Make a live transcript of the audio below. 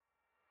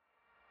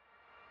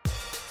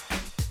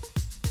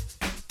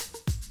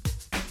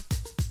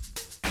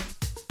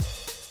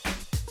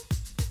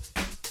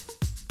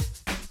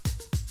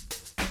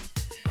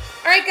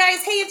right,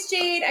 guys. Hey, it's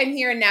Jade. I'm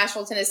here in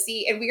Nashville,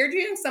 Tennessee, and we are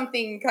doing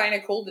something kind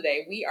of cool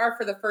today. We are,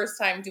 for the first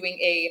time, doing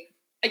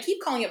I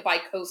keep calling it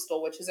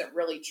bi-coastal, which isn't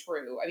really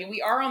true. I mean,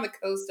 we are on the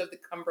coast of the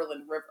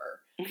Cumberland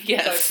River.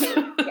 Yes. So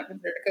we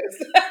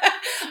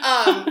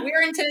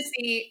are in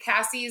Tennessee.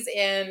 Cassie's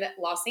in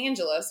Los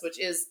Angeles, which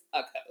is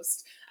a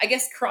coast. I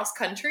guess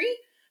cross-country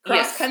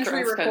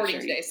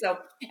recording today. So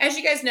as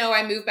you guys know,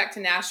 I moved back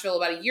to Nashville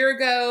about a year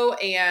ago,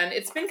 and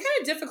it's been kind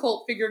of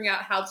difficult figuring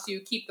out how to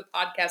keep the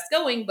podcast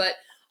going, but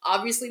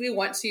obviously we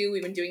want to.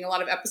 We've been doing a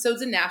lot of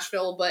episodes in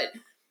Nashville, but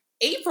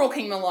April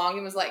came along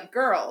and was like,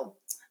 girl,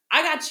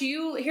 I got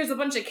you. Here's a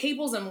bunch of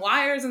cables and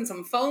wires and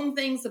some foam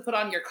things to put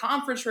on your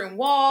conference room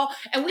wall,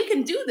 and we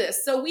can do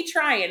this. So we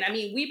trying. I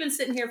mean, we've been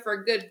sitting here for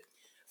a good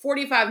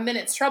 45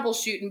 minutes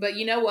troubleshooting, but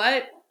you know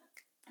what?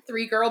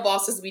 3 girl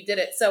bosses, we did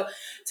it. So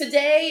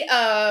today,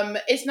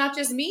 it's not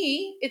just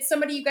me. It's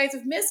somebody you guys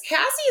have missed.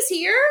 Cassie's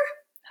here.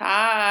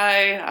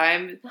 Hi,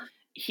 I'm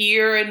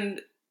here in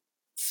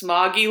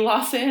smoggy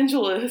Los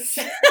Angeles.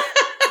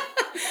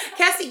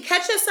 Cassie,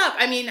 catch us up.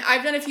 I mean,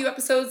 I've done a few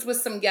episodes with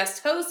some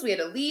guest hosts. We had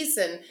Elise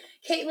and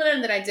Caitlin,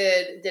 and then I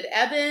did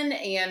Eben,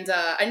 and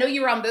I know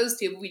you were on those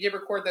 2, but we did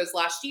record those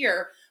last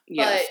year.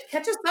 Yes. But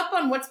catch us up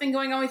on what's been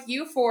going on with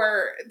you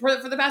for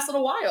the past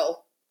little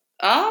while.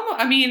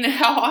 I mean,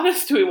 how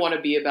honest do we want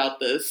to be about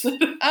this? I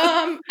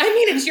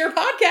mean, it's your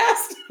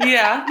podcast.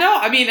 Yeah. No,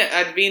 I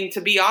mean,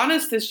 to be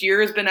honest, this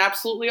year has been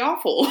absolutely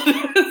awful.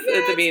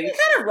 It's been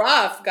kind of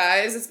rough,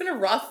 guys. It's been a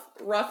rough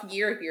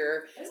year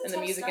here in the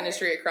music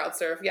industry at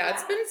CrowdSurf. Yeah,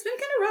 it's been kind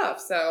of rough.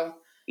 So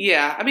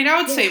yeah, I mean,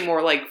 I would say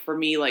more like for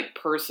me, like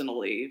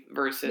personally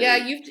versus. Yeah,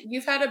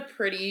 you've had a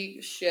pretty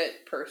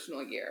shit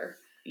personal year.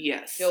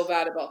 Yes. Feel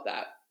bad about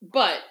that.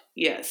 But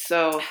yes,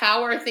 so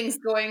how are things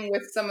going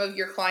with some of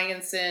your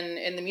clients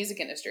in the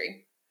music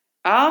industry?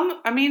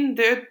 I mean,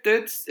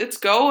 it's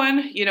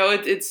going. You know,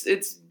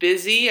 it's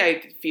busy.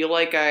 I feel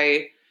like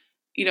I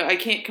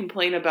can't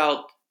complain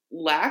about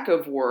lack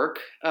of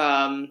work.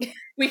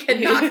 We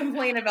cannot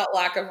complain about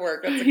lack of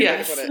work. That's a good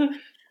way to put it.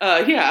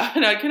 Yeah,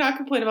 and I cannot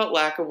complain about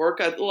lack of work.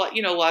 A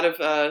lot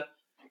of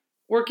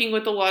working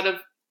with a lot of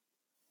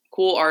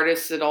cool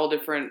artists at all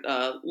different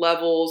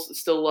levels.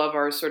 Still love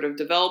our sort of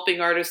developing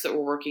artists that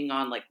we're working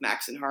on, like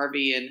Max and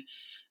Harvey and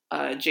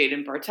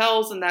Jaden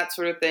Bartels and that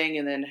sort of thing.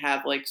 And then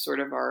have like sort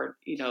of our,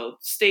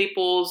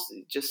 staples.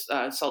 Just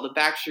saw the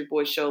Backstreet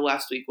Boys show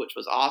last week, which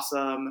was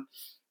awesome.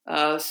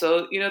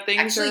 So,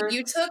 things Actually,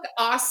 you took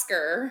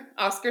Oscar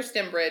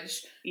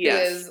Stimbridge, who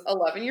is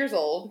 11 years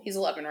old. He's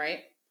 11,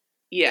 right?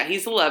 Yeah,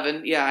 he's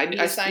 11. Yeah.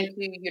 I signed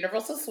to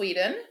Universal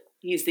Sweden.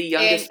 He's the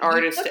youngest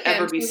artist to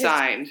ever be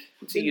signed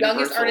to Universal.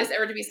 Youngest artist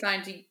ever to be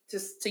signed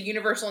to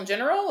Universal in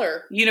general,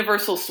 or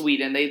Universal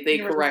Sweden.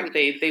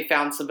 They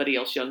found somebody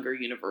else younger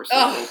Universal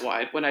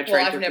worldwide when I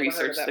tried to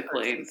research the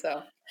claim.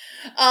 So,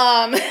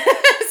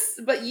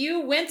 but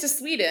you went to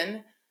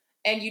Sweden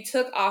and you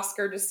took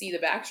Oscar to see the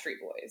Backstreet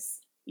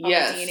Boys on the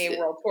DNA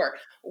World Tour.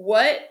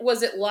 What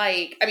was it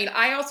like? I mean,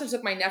 I also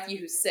took my nephew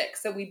who's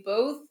 6, so we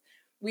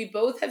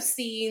both have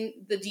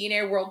seen the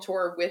DNA World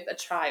Tour with a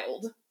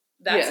child.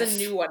 That's a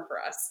new one for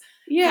us.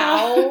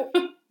 Yeah.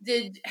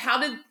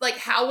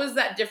 How was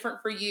that different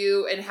for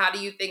you? And how do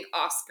you think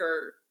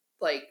Oscar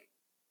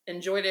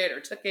enjoyed it or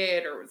took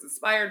it or was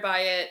inspired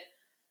by it?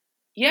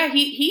 Yeah,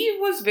 he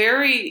was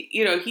very,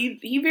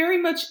 he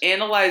very much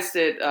analyzed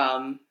it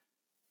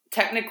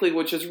technically,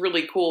 which is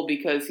really cool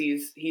because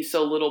he's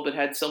so little but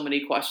had so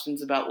many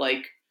questions about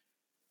lighting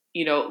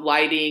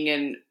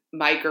and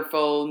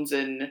microphones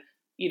and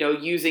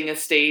using a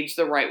stage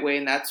the right way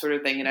and that sort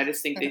of thing. And I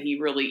just think that he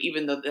really,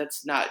 even though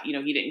that's not,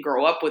 he didn't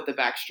grow up with the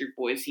Backstreet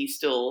Boys, he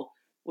still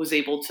was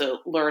able to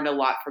learn a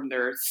lot from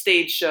their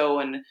stage show,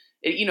 and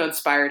it,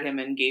 inspired him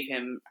and gave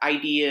him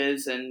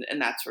ideas and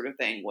that sort of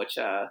thing, which,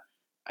 I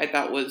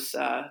thought was,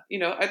 I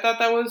thought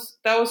that was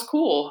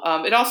cool.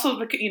 It also,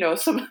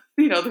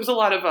 there's a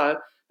lot of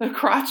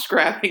crotch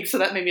grabbing, so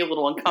that made me a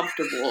little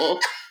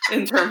uncomfortable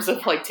in terms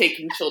of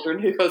taking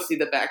children to go see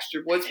the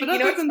Backstreet Boys. But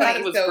other than that,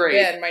 it was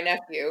great. Ben, my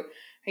nephew,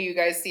 who you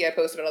guys see I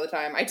post about all the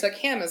time, I took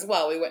him as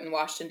well. We went in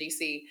Washington,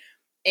 D.C.,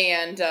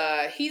 and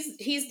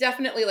he's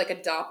definitely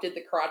adopted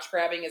the crotch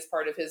grabbing as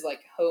part of his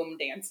home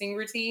dancing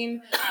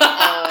routine.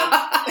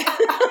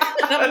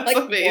 I'm like,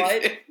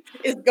 what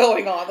is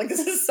going on? This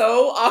is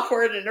so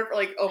awkward, and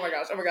oh my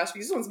gosh, he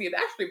just wants to be a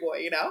Backstreet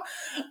Boy,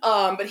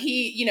 But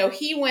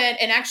he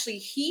went, and actually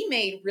he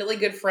made really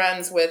good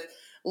friends with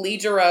Lee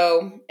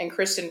Jarreau and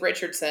Kristen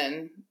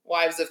Richardson,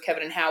 wives of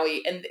Kevin and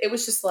Howie, and it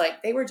was just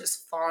they were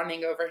just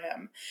fawning over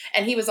him,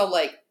 and he was all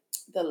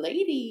the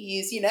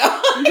ladies,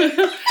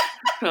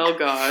 Oh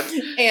God.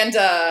 And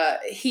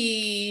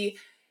he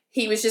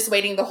was just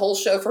waiting the whole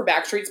show for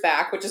Backstreet's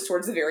Back, which is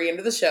towards the very end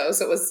of the show.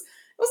 So it was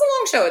a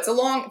long show. It's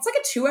like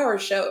a 2-hour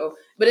show,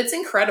 but it's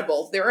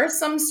incredible. There are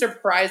some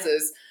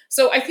surprises.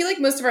 So I feel like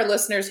most of our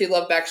listeners who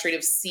love Backstreet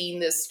have seen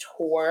this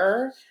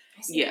tour.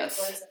 Yes.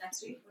 What is it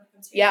next week?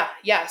 Yeah.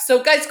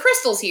 So guys,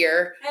 Crystal's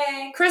here.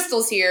 Hey.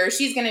 Crystal's here.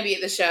 She's going to be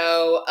at the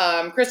show.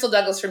 Crystal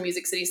Douglas from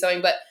Music City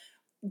Sewing, but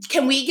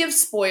Can we give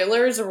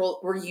spoilers, or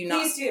were you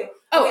not? Please do.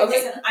 Oh,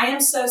 okay. Listen, I am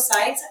so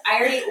psyched. I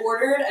already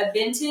ordered a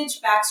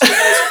vintage Backstreet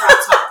Boys crop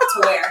top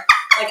to wear.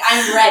 Like,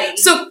 I'm ready.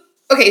 So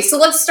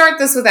let's start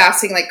this with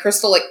asking, like,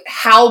 Crystal, like,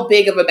 how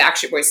big of a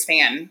Backstreet Boys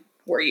fan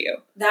were you?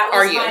 That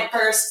was my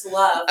first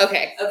love.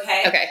 Okay.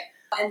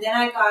 And then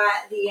I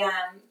got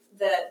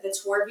the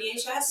tour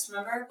VHS.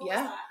 Remember? What was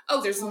that?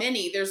 Oh, there's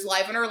many. There's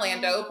Live in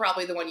Orlando,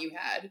 probably the one you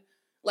had.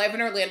 Live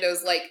in Orlando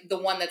is like the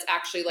one that's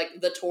actually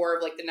like the tour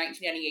of like the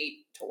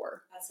 1998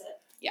 tour. That's it.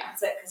 Yeah.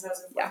 That's it, because I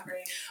was in 4th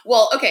grade.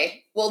 Well,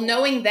 okay. Well,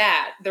 knowing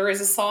that, there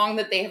is a song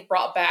that they have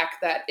brought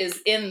back that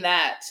is in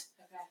that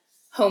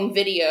home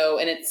video,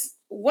 and it's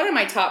one of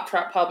my top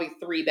probably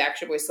 3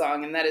 Backstreet Boys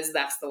song, and that is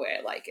That's the Way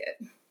I Like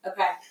It.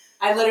 Okay.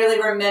 I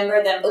literally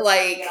remember them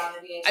like, it on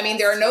the VHS. I mean,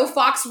 there are no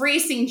Fox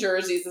Racing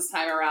jerseys this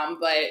time around,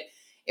 but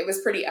it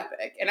was pretty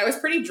epic. And I was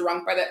pretty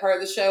drunk by that part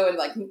of the show, and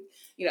like,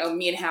 you know,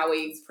 me and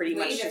Howie pretty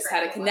much just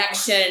had a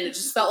connection. It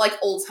just felt like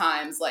old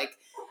times, like,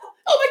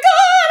 oh my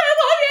God, I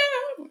love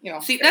you. You know,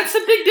 see, that's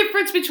the big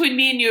difference between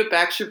me and you at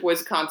Backstreet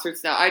Boys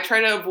concerts now. I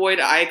try to avoid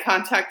eye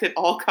contact at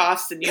all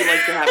costs, and you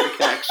like to have a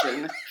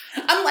connection.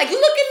 I'm like,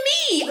 look at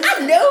me.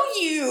 I know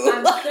you.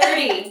 I'm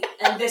 30,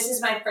 and this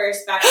is my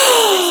first Backstreet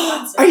Boys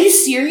concert. Are you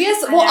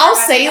serious? Well, I'll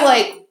say,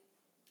 like,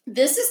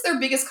 this is their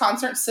biggest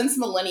concert since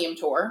Millennium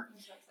Tour.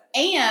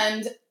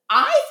 And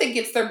I think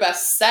it's their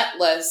best set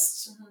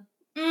list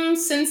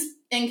since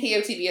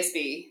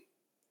NKOTB-SB.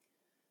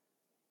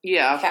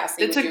 Yeah.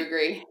 Cassie, would you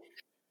agree?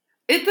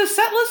 The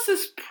set list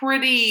is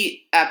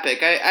pretty epic.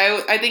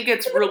 I think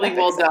it's really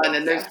well done,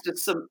 and there's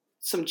just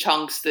some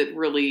chunks that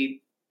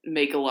really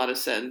make a lot of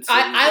sense.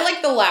 I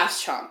like the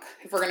last chunk,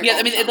 if we're gonna. Yeah,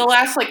 I mean the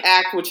last like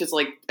act, which is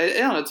like I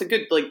don't know, it's a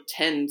good like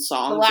 10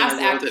 songs. The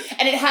last act,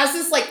 and it has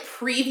this like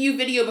preview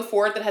video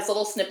before it that has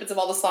little snippets of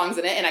all the songs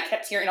in it, and I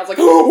kept hearing, I was like,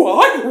 oh,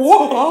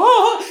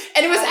 what?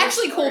 And it was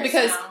actually cool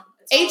because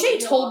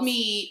AJ told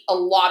me a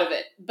lot of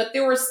it, but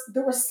there was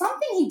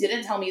something he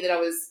didn't tell me that I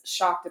was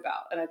shocked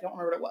about, and I don't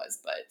remember what it was,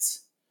 but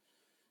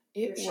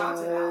it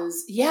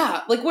was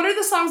like, what are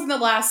the songs in the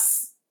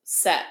last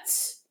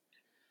set?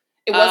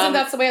 It wasn't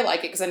That's the Way I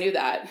Like It, because I knew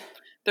that.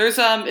 There's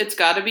It's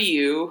Gotta Be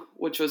You,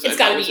 which was It's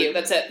Gotta Be You.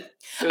 That's it.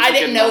 I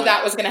didn't know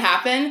that was going to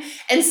happen,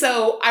 and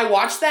so I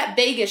watched that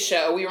Vegas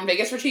show. We were in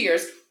Vegas for 2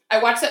 years.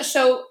 I watched that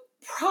show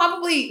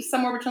probably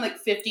somewhere between like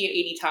 50 and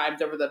 80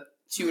 times over the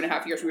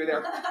 2.5 years we were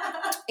there.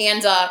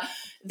 And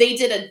they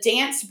did a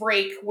dance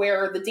break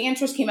where the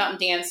dancers came out and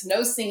danced,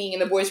 no singing,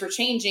 and the boys were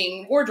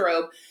changing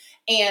wardrobe.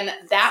 And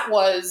that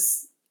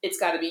was It's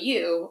Gotta Be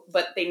You,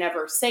 but they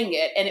never sang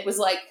it. And it was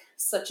like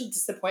such a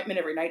disappointment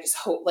every night. Just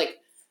hope, like,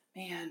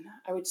 man,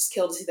 I would just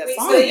kill to see that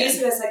song so again. They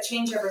used it as like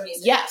changeover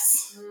music.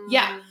 Yes.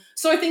 Yeah.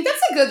 So I think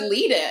that's a good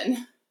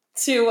lead-in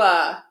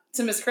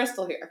to Miss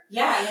Crystal here.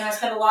 Yeah, I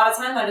spent a lot of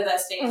time under that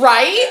stage.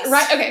 Right?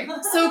 Okay.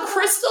 So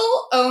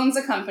Crystal owns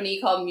a company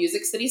called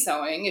Music City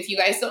Sewing. If you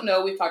guys don't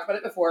know, we've talked about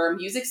it before.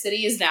 Music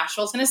City is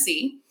Nashville,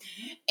 Tennessee.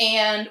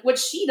 And what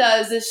she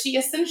does is she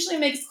essentially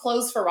makes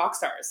clothes for rock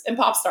stars and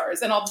pop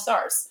stars and all the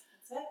stars,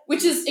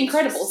 which is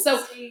incredible. So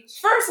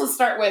first, let's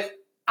start with,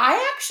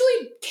 I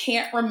actually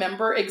can't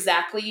remember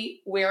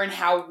exactly where and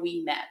how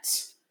we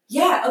met.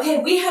 Yeah, okay,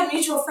 we had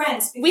mutual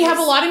friends. We have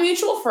a lot of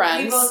mutual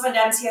friends. We both went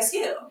down to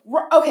TSU.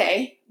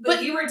 Okay.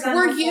 But you were done.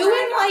 Were you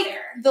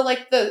in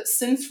the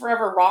Sins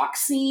Forever rock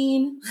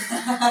scene?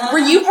 Were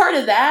you part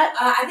of that?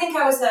 I think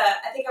I was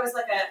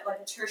like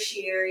a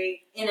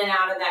tertiary in and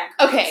out of that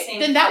group. Okay,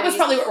 then that was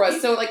probably what it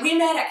was. So like we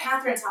met at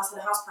Catherine's house at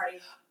a house party.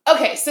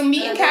 Okay, so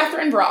me and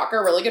Catherine Brock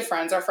are really good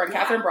friends. Our friend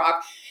Catherine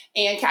Brock.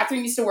 And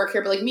Catherine used to work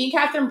here, but like me and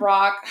Catherine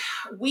Brock,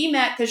 we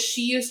met because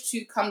she used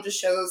to come to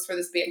shows for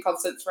this band called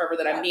Sins Forever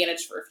that I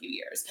managed for a few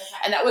years. Okay.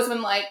 And that was when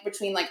it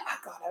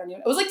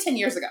was like 10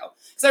 years ago.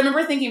 Because I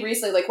remember thinking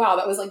recently, like, wow,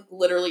 that was like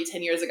literally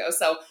 10 years ago.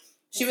 So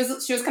she was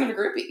kind of a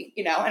groupie,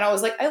 and I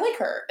was like, I like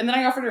her. And then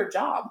I offered her a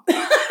job.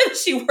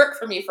 She worked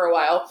for me for a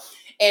while.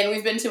 And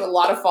we've been to a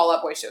lot of Fall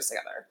Out Boy shows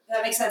together.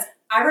 That makes sense.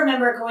 I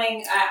remember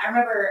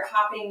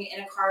hopping in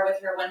a car with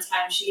her one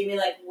time. She gave me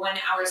like 1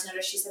 hour's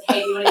notice. She said,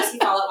 hey, do you want to go see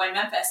Fall Out Boy in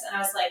Memphis? And I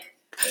was like,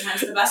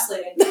 time's the best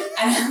leaving.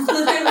 And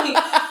literally,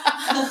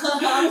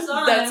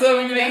 that's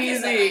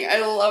amazing.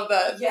 I love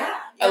that. Yeah.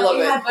 I love it.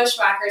 We had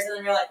Bushwhackers, and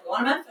then we were like, we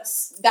want to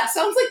Memphis. That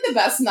sounds like the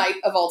best night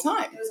of all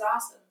time. It was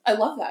awesome. I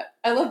love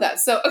that.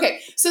 So,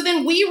 okay. So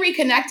then we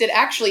reconnected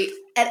actually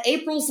at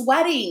April's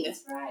wedding.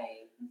 That's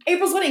right.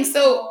 April's wedding.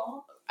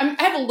 So I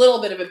have a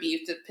little bit of a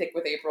beef to pick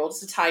with April,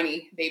 just a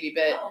tiny baby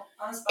bit.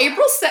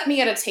 April set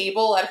me at a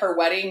table at her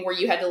wedding where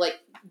you had to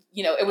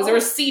it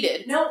was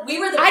seated. No, we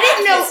were the I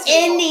didn't know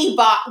table.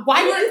 anybody.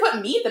 Why did you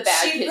put me at the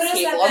bad kids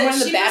table? I'm one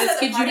of the baddest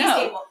kids you know.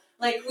 Table.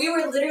 Like, we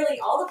were literally,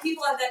 all the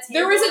people at that table.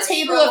 There was a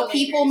table of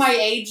people my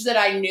age that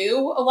I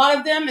knew, a lot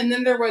of them, and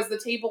then there was the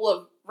table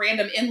of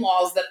random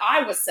in-laws that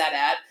I was set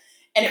at.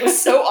 And it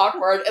was so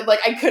awkward, and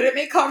I couldn't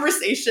make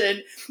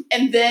conversation.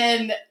 And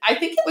then I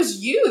think it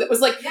was you that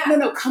was like,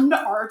 no, come to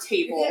our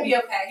table. You're gonna be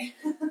okay.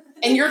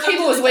 And your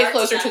table was way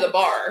closer to the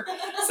bar.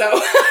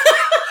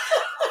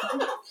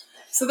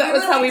 So that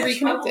was how we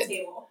reconnected.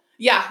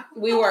 Yeah,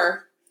 we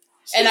were.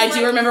 And I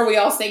do remember we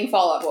all sang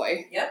Fall Out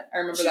Boy. Yep. I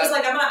remember she that. She was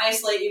like, I'm going to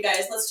isolate you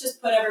guys. Let's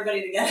just put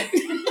everybody together.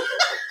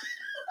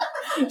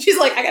 She's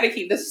like, I got to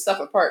keep this stuff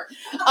apart.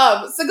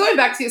 So going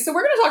back to, so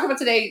we're going to talk about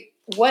today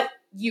what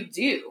you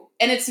do.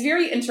 And it's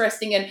very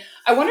interesting. And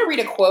I want to read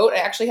a quote. I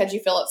actually had you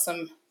fill out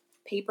some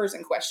papers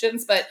and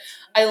questions, but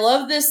I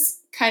love this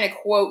kind of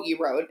quote you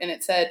wrote. And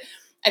it said,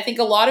 I think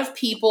a lot of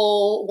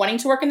people wanting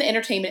to work in the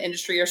entertainment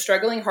industry are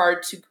struggling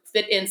hard to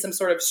fit in some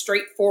sort of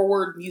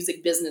straightforward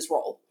music business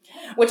role,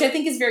 which I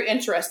think is very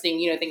interesting.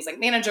 You know, things like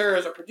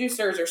managers or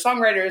producers or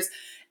songwriters.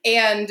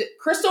 And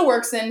Crystal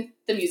works in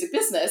the music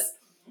business,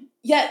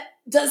 yet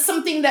does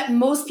something that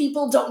most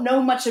people don't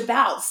know much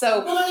about.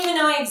 So people don't even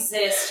know I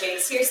exist, Jade.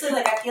 Seriously,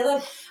 like I feel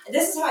like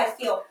this is how I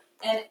feel.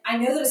 And I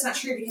know that it's not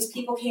true because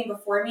people came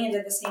before me and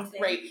did the same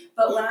thing. Right.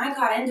 But when I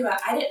got into it,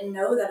 I didn't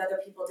know that other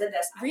people did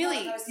this.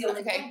 Really? I was the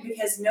only one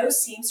because no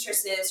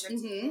seamstresses or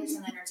teachers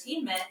in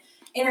entertainment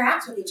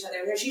interact with each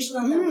other. There's usually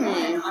only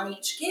one on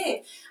each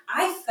gig.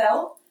 I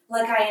felt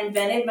like I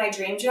invented my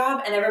dream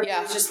job and everybody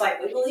was just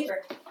like, we believe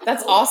her.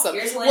 That's awesome.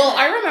 Well,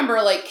 I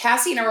remember like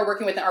Cassie and I were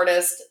working with an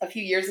artist a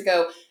few years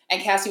ago,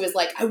 and Cassie was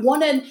like, I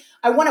want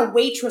a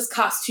waitress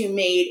costume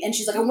made. And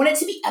she's like, I want it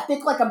to be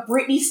epic, like a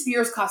Britney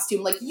Spears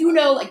costume. Like, you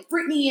know, like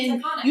Britney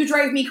and You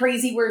Drive Me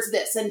Crazy wears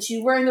this. And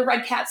she wearing the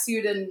red cat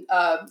suit and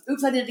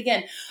Oops, I Did It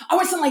Again. I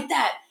want something like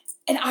that.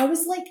 And I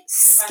was like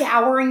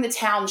scouring the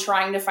town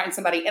trying to find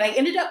somebody. And I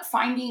ended up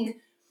finding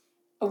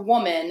a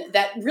woman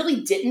that really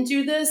didn't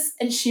do this,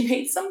 and she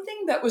made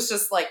something that was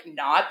just like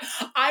not.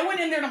 I went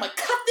in there and I'm like,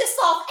 cut this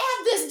off,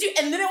 add this,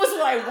 and then it was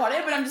what I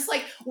wanted, but I'm just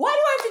like, why do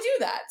I have to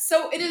do that?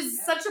 So it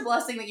is such a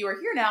blessing that you are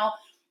here now.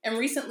 And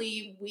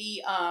recently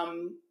we,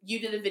 you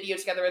did a video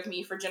together with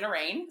me for Jenna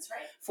Rain. That's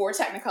right. For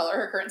Technicolor,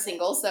 her current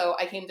single. So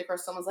I came to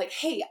Crystal and was like,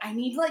 hey, I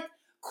need like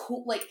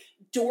cool, like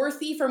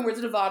Dorothy from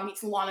Wizard of Oz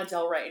meets Lana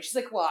Del Rey. And she's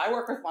like, well, I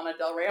work with Lana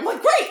Del Rey. I'm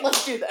like, great,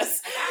 let's do this.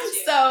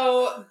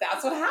 So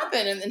that's what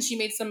happened. And then she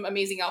made some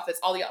amazing outfits,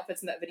 all the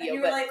outfits in that video. And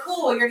you were like,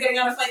 cool, you're getting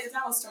on a flight to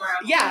Dallas tomorrow.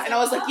 Yeah, and I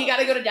was like, you got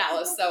to go to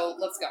Dallas, so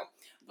let's go.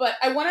 But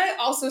I want to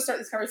also start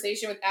this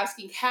conversation with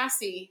asking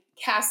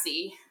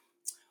Cassie,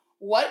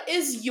 what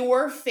is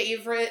your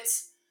favorite,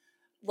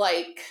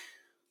 like,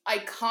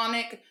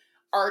 iconic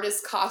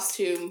artist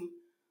costume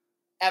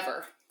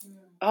ever?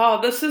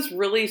 Oh, this is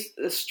really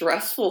a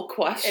stressful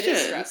question. It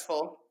is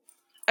stressful.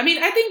 I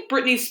mean, I think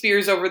Britney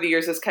Spears over the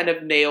years has kind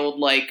of nailed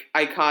like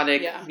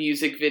iconic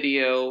music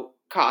video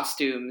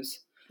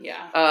costumes.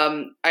 Yeah.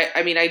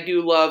 I mean, I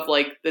do love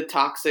like the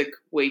toxic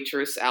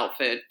waitress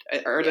outfit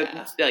or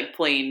the like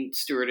plain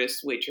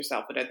stewardess waitress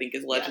outfit. I think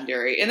is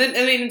legendary. And then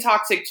I mean,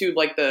 toxic too,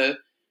 like the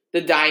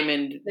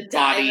diamond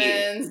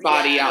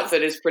body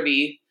outfit is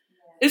pretty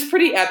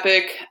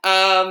epic.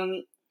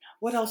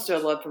 What else do I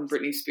love from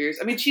Britney Spears?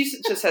 I mean, she's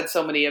just had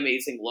so many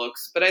amazing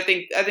looks, but I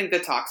think the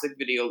toxic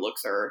video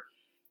looks are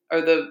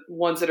the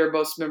ones that are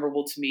most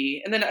memorable to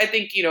me. And then I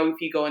think, you know,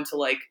 if you go into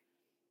like,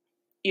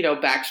 you know,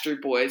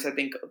 Backstreet Boys, I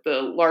think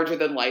the larger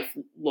than life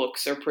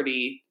looks are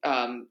pretty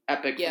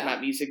epic from that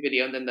music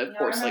video. And then of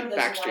course like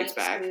Backstreet's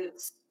Back.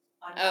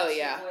 Oh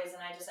yeah. Boys,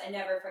 and I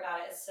never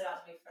forgot it. It stood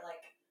out to me for like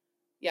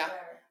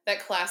forever. That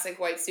classic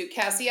white suit.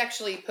 Cassie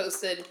actually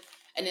posted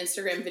an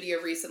Instagram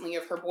video recently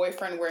of her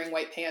boyfriend wearing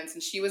white pants,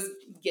 and she was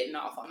getting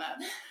off on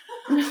that.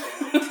 And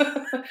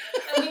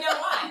we know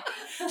why.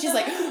 She's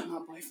like, my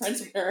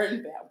boyfriend's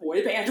wearing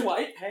boy band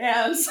white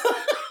pants.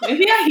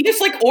 Yeah, he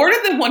just like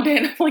ordered them one day,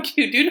 and I'm like,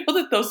 you do know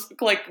that those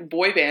look like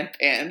boy band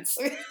pants?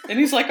 And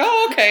he's like,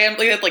 oh, okay. I'm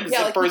like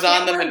zippers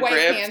on them and white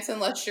grips. Pants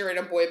unless you're in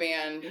a boy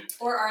band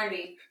or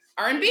R&B.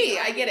 R&B,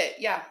 I get it.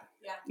 Yeah.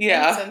 That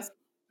makes sense.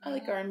 I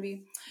like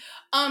R&B.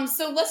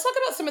 So let's talk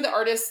about some of the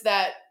artists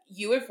that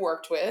you have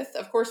worked with.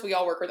 Of course, we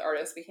all work with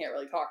artists we can't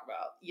really talk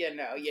about. You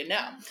know.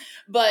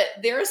 But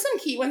there are some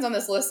key ones on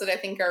this list that I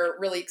think are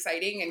really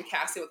exciting, and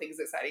Cassie will think is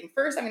exciting.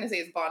 First, I'm going to say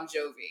is Bon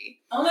Jovi.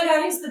 Oh my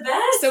God, he's the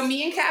best. So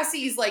me and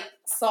Cassie's like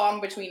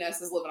song between us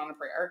is Living on a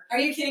Prayer. Are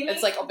you kidding me?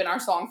 It's like been our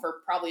song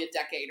for probably a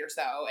decade or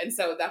so. And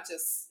so that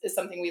just is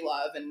something we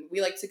love. And we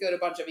like to go to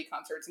Bon Jovi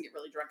concerts and get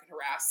really drunk and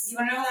harass. You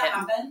want to know how that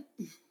happened?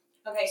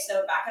 Okay,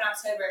 so back in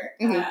October,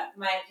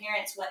 my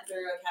parents went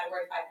through a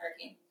Category 5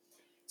 hurricane.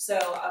 So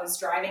I was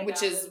driving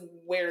Which is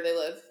where do they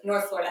live?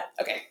 North Florida.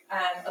 Okay.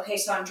 Okay,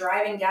 so I'm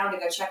driving down to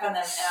go check on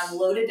them, and I'm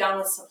loaded down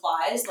with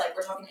supplies. Like,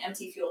 we're talking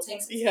empty fuel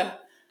tanks. Yeah.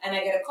 And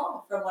I get a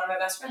call from one of my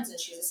best friends, and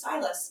she's a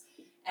stylist.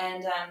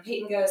 And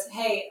Peyton goes,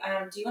 hey,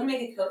 do you want to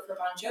make a coat for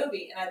Bon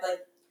Jovi? And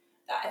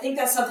I think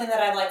that's something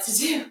that I'd like to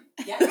do.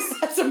 Yes.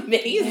 That's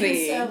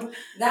amazing. And so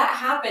that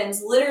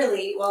happens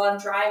literally while I'm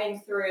driving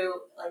through,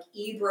 like,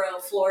 Ebro,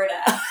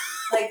 Florida.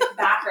 Like,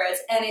 back roads,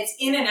 and it's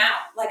in and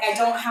out. Like, I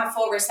don't have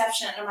full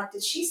reception. And I'm like,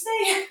 did she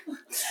say?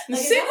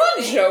 Say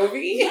Bon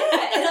Jovi? Yeah,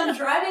 and I'm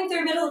driving through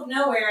the middle of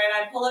nowhere, and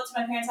I pull up to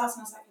my parents' house,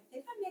 and I was like, I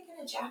think I'm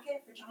making a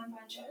jacket for John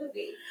Bon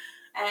Jovi.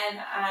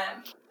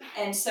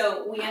 And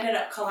so we ended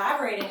up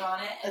collaborating on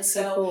it. And That's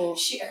so cool.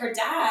 Her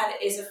dad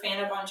is a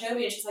fan of Bon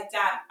Jovi, and she's like,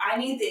 Dad, I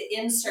need the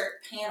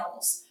insert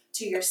panels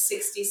to your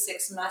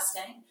 66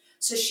 Mustang.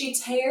 So she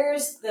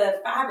tears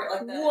the fabric,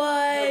 like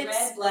the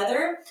red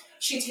leather.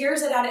 She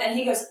tears it out, and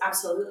he goes,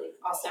 absolutely,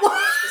 I'll sacrifice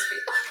this for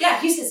you.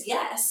 Yeah, he says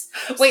yes.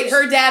 Wait,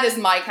 her dad is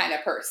my kind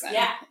of person.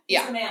 Yeah,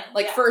 he's the man.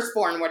 Like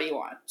firstborn, what do you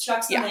want?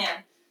 Chuck's the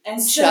man.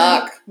 And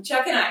so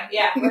Chuck and I,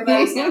 we're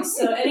buddies now.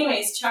 So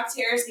anyways, Chuck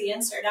tears the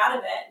insert out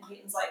of it, and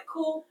Peyton's like,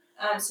 cool.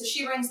 So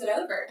she brings it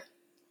over.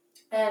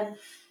 And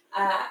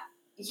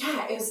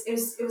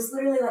it was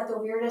literally like the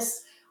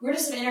weirdest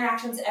of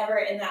interactions ever,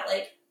 in that,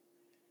 like,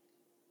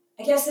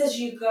 I guess as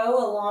you go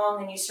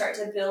along and you start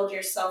to build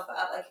yourself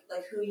up,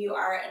 like who you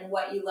are and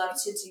what you love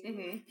to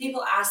do,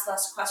 people ask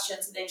less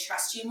questions and they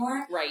trust you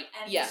more. Right.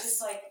 And it's just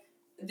like,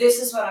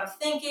 this is what I'm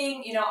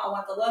thinking, I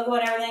want the logo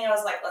and everything. And I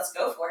was like, let's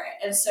go for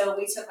it. And so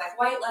we took like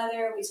white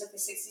leather, we took the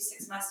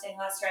 66 Mustang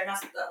leather, and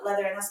that's the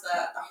leather, and that's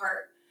the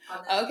heart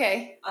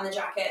on the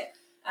jacket.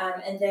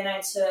 And then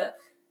I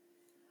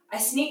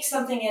sneak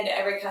something into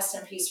every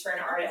custom piece for an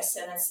artist,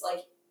 and it's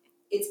like,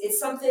 it's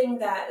something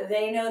that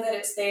they know that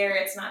it's there.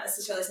 It's not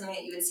necessarily something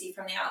that you would see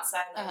from the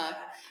outside. Like,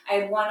 I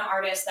had one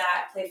artist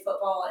that played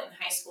football in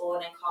high school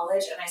and in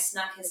college, and I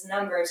snuck his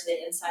number to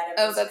the inside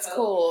of his coat,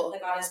 cool.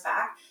 like on his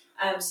back.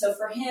 So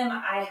for him,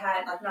 I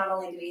had, like, not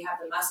only did he have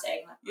the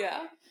Mustang,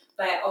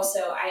 but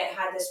also I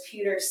had this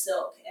pewter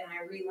silk, and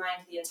I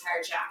relined the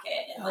entire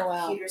jacket in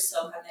pewter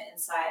silk on the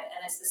inside,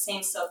 and it's the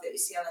same silk that you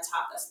see on the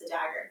top. That's the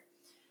dagger.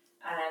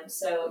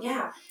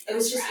 It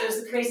was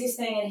the craziest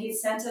thing, and he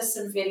sent us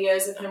some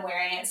videos of him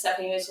wearing it and stuff,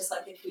 and he was just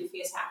like the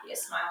goofiest,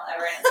 happiest smile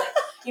ever. And it's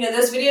like,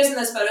 those videos and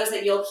those photos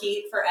that you'll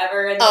keep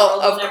forever, and the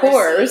world will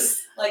never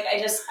see. Like,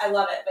 I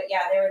love it. But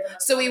yeah, they were the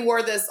most. So he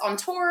wore this on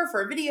tour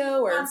for a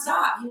video, or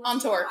on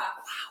tour. Wow.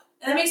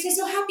 And that makes me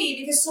so happy,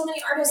 because so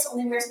many artists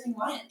only wear something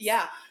once.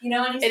 Yeah.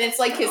 And it's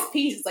like his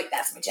piece. It's like,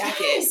 that's my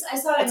jacket. Yes, I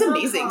saw it. It's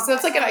amazing. So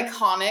it's like an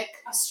iconic.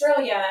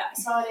 Australia. I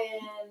saw it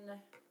in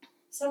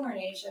somewhere in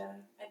Asia.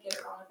 I'd get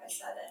it wrong if I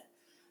said it.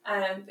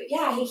 But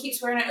yeah, he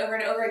keeps wearing it over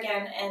and over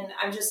again, and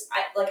I'm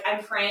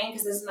praying,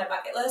 because this is my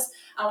bucket list.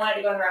 I wanted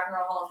to go in the Rock and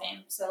Roll Hall of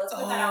Fame, so let's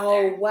put that out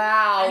there. Oh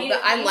wow!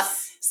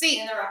 See,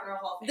 in the Rock and Roll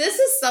Hall of Fame. This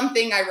is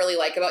something I really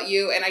like about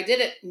you, and I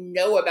didn't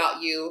know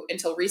about you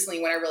until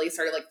recently, when I really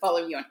started like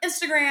following you on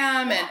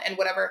Instagram and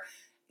whatever.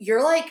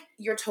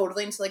 You're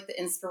totally into like the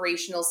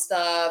inspirational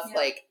stuff. Yeah.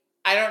 Like,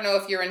 I don't know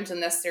if you're into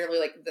necessarily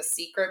like The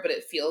Secret, but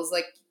it feels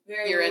like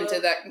you're into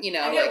that. I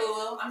get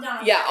woo-woo. I'm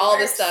down. Yeah, all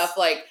this stuff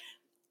like.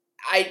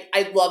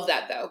 I love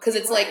that though, because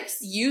it's like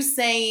you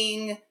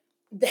saying,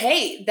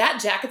 "Hey, that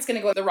jacket's going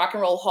to go in the Rock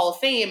and Roll Hall of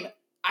Fame."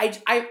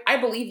 I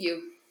believe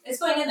you. It's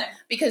going in there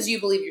because you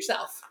believe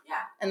yourself. Yeah,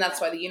 and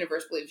that's why the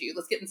universe believes you.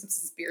 Let's get into some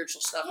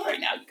spiritual stuff right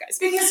now, you guys.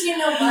 Because you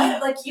know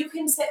what, like you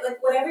can say,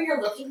 like whatever you're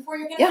looking for,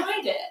 you're going to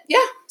find it. Yeah.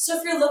 So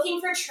if you're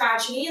looking for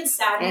tragedy and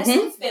sadness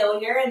and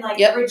failure and like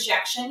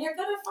rejection, you're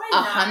going to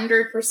find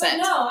 100%. But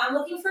no, I'm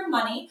looking for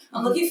money.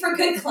 I'm looking for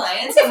good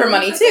clients. I'm looking for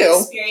money too.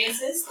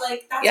 Experiences,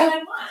 like that's what I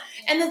want.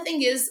 And the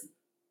thing is,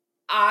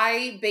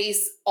 I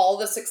base all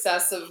the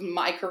success of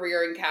my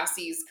career and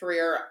Cassie's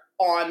career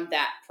on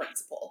that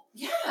principle.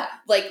 Yeah.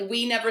 Like,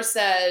 we never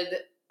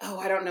said, oh,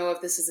 I don't know if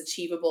this is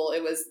achievable.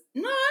 It was,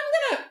 no,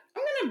 I'm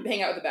gonna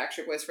hang out with the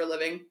Backstreet Boys for a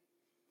living.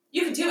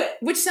 You could do it.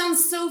 Which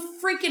sounds so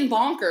freaking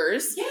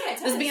bonkers. Yeah, it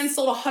does. This band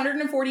sold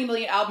 140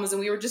 million albums, and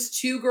we were just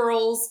two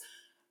girls,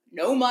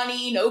 no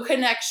money, no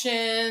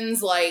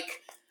connections,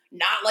 like,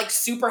 not like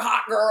super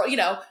hot girl,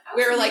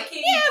 we were like,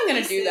 yeah, I'm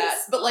gonna do that.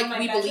 But like,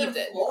 we believed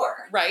it.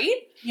 Right?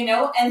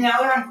 And now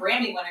they're on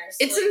Grammy winners.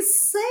 It's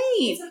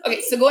insane.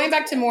 Okay, so going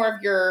back to more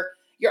of your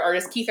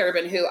artist, Keith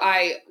Urban, who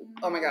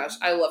oh my gosh,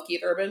 I love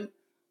Keith Urban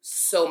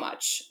so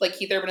much. Like,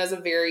 Keith Urban is a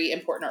very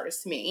important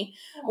artist to me.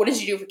 What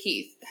did you do for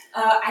Keith?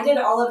 I did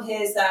all of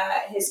his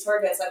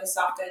tour goods, like his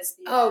soft goods.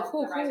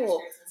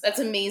 Cool. That's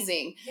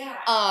amazing.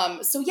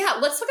 Yeah. So yeah,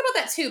 let's talk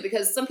about that too,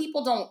 because some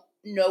people don't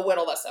know what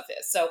all that stuff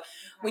is. So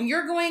when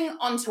you're going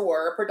on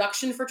tour,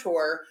 production for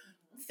tour,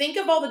 think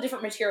of all the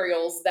different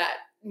materials that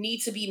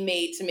need to be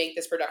made to make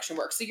this production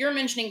work. So you're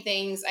mentioning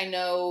things I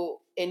know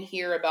in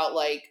here about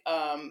like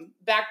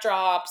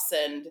backdrops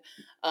and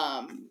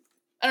I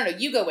don't know,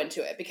 you go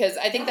into it, because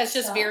I think that's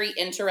just very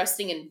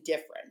interesting and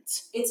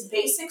different. It's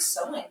basic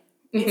sewing.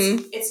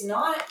 It's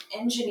not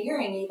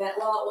engineering even.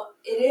 Well,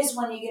 it is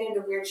when you get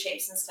into weird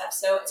shapes and stuff.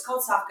 So it's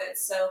called soft goods.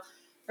 So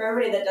for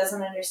everybody that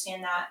doesn't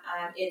understand that,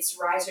 it's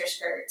riser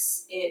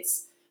skirts.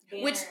 It's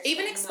banners. Which,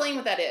 even explain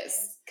what that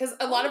is. Because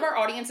a lot of our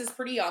audience is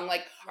pretty young.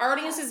 Like, our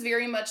audience is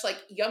very much like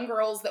young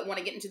girls that want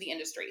to get into the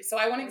industry. So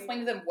I want to explain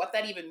to them what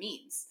that even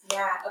means.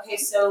 Yeah. Okay.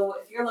 So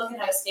if you're looking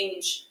at a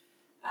stage,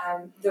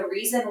 the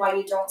reason why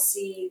you don't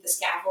see the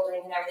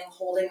scaffolding and everything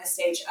holding the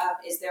stage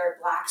up is there are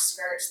black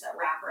skirts that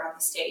wrap around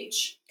the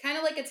stage. Kind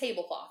of like a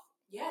tablecloth.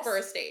 Yes. For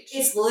a stage.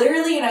 It's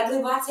literally an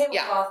ugly black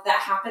tablecloth that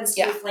happens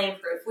to be flame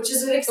proof, which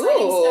is an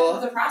exciting step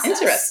of the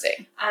process.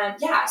 Interesting.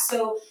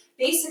 So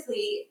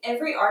basically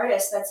every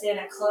artist that's in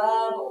a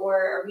club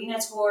or arena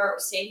tour or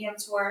stadium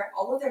tour,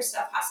 all of their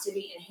stuff has to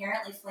be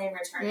inherently flame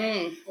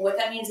retardant. What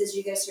that means is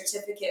you get a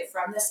certificate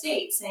from the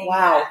state saying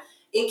that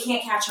it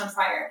can't catch on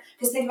fire.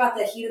 Because think about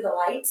the heat of the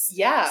lights.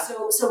 Yeah.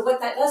 So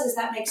what that does is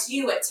that makes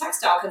you a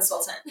textile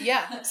consultant.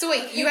 Yeah. So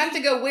wait, you have to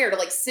go where? To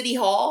like City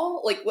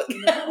Hall? Like what?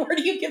 No. Where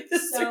do you get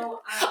this? So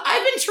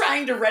I've been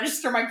trying to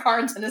register my car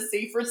in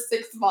Tennessee for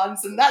 6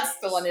 months, and that's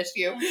still an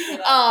issue.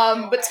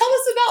 But tell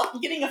us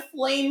about getting a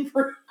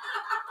flame-proof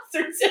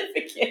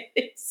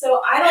certificate.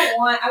 So I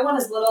want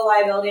as little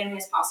liability on me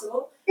as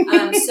possible.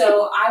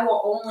 So I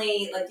will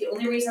only, like, the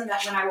only reason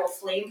that when I will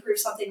flame-proof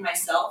something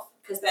myself,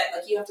 because that,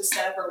 like, you have to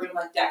set up a room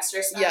like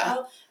Dexter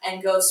style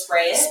and go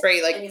spray it.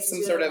 Spray, like,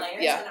 some sort of,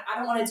 And I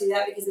don't want to do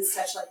that because it's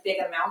such, like, big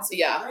amounts of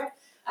fabric.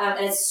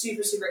 And it's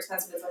super, super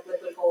expensive. It's like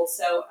liquid gold.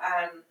 So,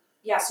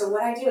 so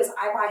what I do is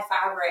I buy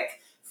fabric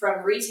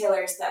from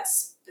retailers that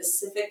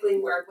specifically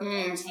work with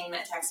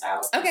entertainment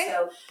textiles. Okay.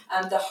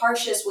 And so the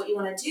harshest, what you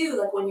want to do,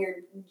 like when you're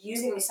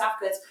using these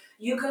soft goods,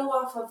 you go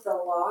off of the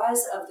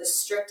laws of the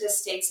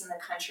strictest states in the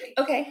country.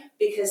 Okay.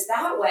 Because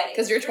that way...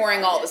 Because you're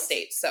touring all the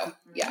states, so,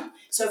 yeah.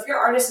 So if your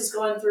artist is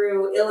going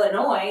through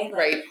Illinois,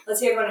 like, let's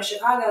say you're going to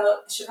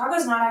Chicago,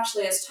 Chicago's not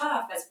actually as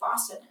tough as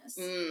Boston is,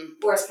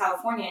 or as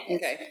California is.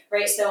 Okay.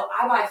 Right? So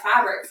I buy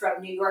fabric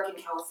from New York and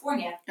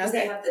California because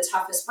they have the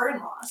toughest burn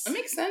laws. That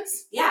makes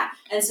sense. Yeah.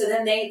 And so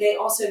then they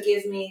also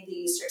give me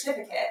the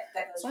certificate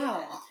that goes with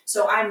it.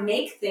 So I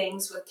make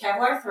things with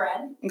Kevlar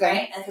thread,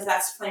 right? And because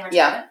that's flame retardant.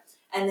 Yeah.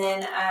 And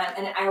then,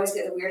 and I always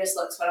get the weirdest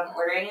looks when I'm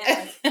ordering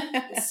it.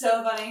 Like, it's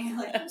so funny.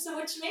 Like, so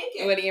what you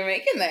making? What are you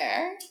making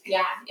there?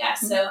 Yeah.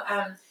 So,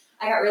 I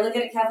got really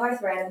good at Kevlar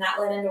thread, and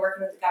that led into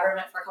working with the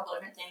government for a couple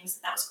different things.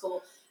 And that was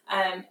cool.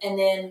 And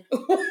then,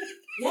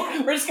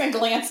 we're just gonna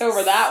glance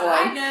over that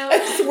one.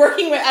 I know.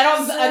 Working with,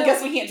 I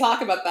guess we can't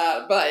talk about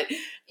that, but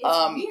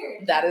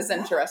weird. That is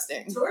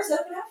interesting. Doors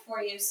open up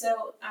for you.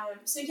 So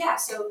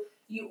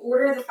you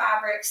order the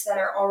fabrics that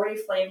are already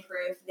flame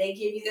proof. They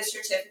give you the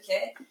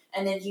certificate,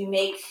 and then you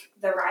make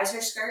the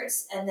riser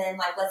skirts. And then,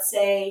 like, let's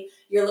say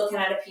you're looking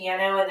at a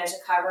piano and there's a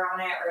cover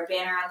on it or a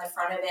banner on the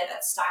front of it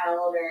that's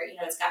styled, or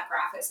it's got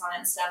graphics on it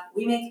and stuff.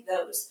 We make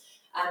those,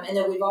 and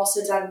then we've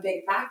also done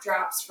big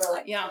backdrops for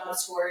like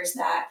tours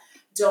that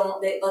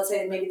let's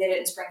say maybe they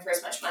didn't spring for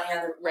as much money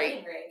on the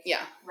wedding rig.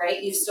 Yeah,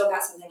 right. You've still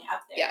got something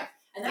up there. Yeah.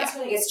 And that's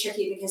when it gets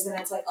tricky, because then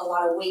it's like a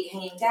lot of weight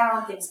hanging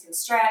down, things can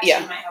stretch, you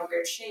might have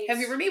weird shapes. Have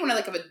you ever made one of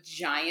a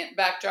giant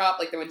backdrop,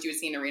 like the ones you would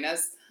see in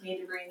arenas? Need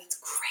to breathe. It's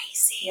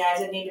crazy. Yeah, I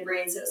did Need to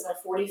Breathe. It was like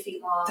 40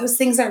 feet long. Those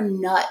things are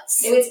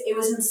nuts. It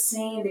was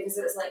insane because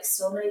it was like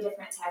so many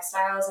different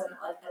textiles, and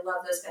like I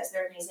love those guys.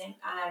 They're amazing.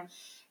 I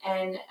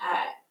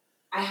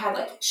had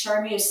like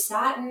charmeuse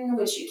satin,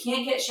 which you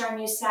can't get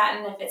charmeuse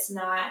satin if it's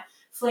not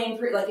flame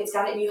proof. Like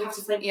you have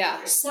to flame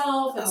proof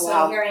yourself. And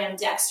here I am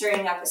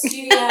dextering up a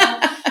studio.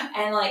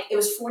 And like it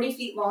was 40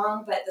 feet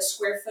long, but the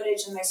square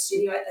footage in my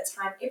studio at the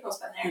time, April's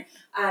been there.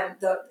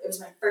 It was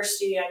my first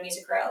studio on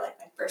Music Row, like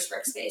my first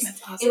workspace.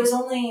 That's awesome. It was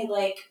only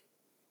like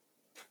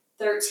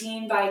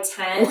 13 by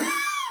 10.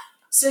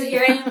 So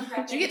here I am.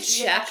 Did you get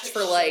checked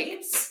for like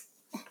it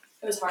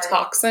was hard.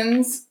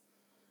 Toxins?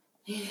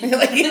 I feel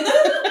like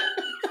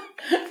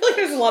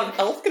there's a lot of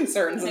health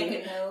concerns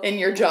in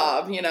your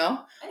job, I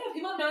know,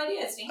 people have no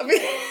idea.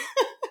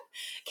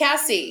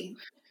 Cassie.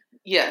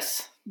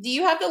 Yes. Do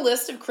you have the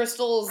list of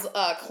Crystal's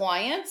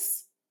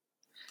clients?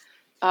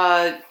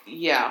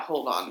 Yeah,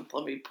 hold on.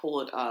 Let me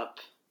pull it up.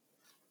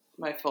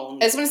 My phone.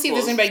 I just want to see if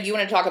there's anybody you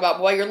want to talk about.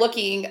 But while you're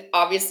looking,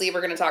 obviously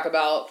we're going to talk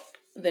about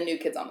the New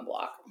Kids on the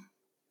Block.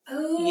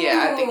 Oh.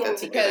 Yeah, I think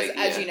that's a good idea.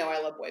 Because, as you know, I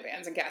love boy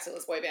bands, and Cassie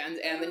loves boy bands.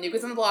 And the New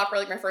Kids on the Block were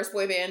like my first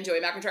boy band. Joey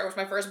McIntyre was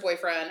my first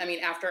boyfriend. I mean,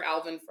 after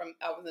Alvin from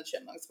Alvin the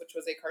Chipmunks, which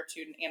was a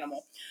cartoon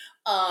animal.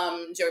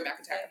 Joey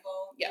McIntyre.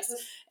 Yes.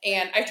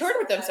 And I've toured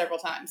with them several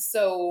times.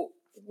 So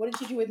what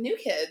did you do with New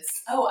Kids?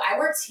 Oh, I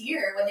worked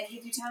here when they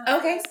came through town.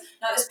 Okay.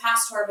 Not this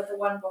past tour, but the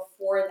one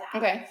before that.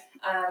 Okay.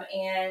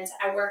 And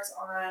I worked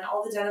on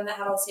all the denim that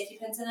had all the safety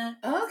pins in it.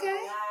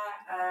 Okay.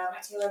 I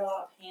tailored a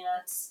lot of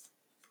pants.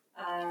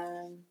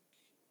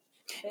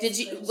 Did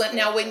you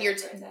when you're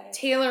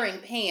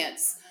tailoring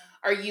pants,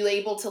 are you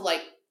able to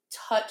like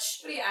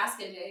touch? What are you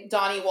asking, Jay?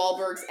 Donnie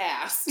Wahlberg's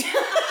ass.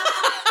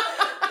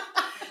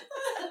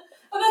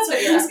 Oh, that's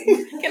what you're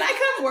asking. Can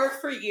I come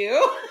work for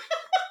you?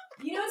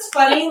 You know what's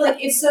funny? Like,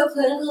 it's so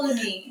clinical to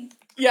me.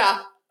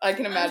 Yeah, I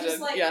can imagine. I'm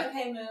just like,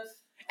 okay, move.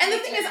 And the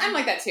thing is, I'm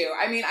like that too.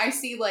 I mean, I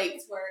see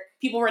like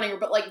people running,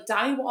 but like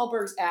Donnie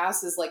Wahlberg's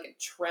ass is like a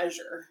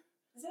treasure.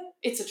 Is it?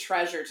 It's a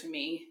treasure to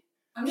me.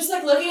 I'm just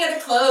like looking at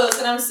the clothes,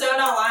 and I'm so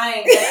not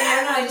lying. Like, I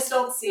don't know, I just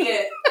don't see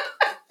it.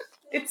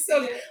 It's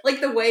so,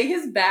 like, the way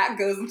his back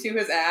goes into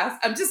his ass.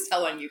 I'm just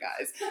telling you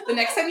guys. The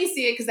next time you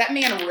see it, because that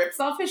man rips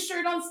off his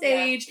shirt on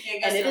stage,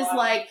 and it is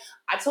like,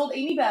 I told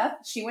Amy Beth,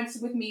 she went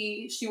with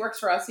me, she works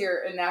for us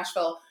here in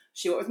Nashville,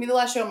 she went with me the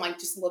last show, I'm like,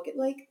 just look at,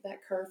 like,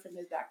 that curve from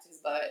his back to his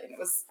butt, and it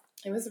was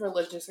a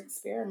religious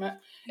experiment.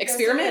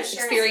 Experience?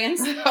 A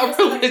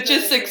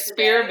religious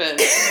experiment.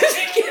 A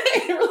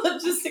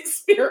religious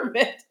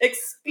experiment.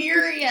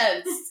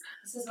 Experience.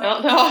 I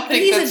don't know. I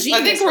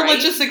think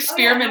religious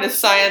experiment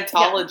is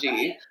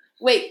Scientology.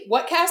 Wait,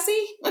 what,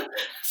 Cassie?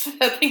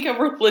 I think a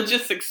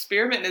religious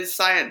experiment is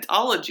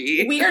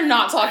Scientology. We are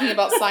not talking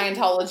about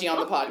Scientology on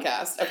the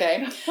podcast,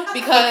 okay?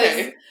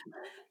 Because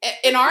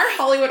in our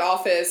Hollywood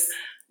office,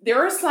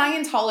 there are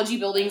Scientology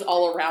buildings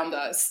all around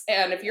us.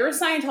 And if you're a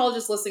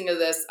Scientologist listening to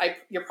this,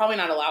 you're probably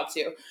not allowed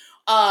to.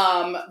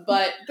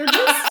 But they're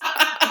just...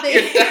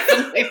 You're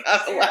definitely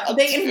not allowed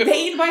They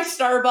invade my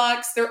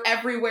Starbucks. They're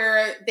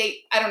everywhere.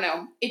 I don't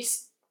know.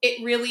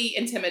 It really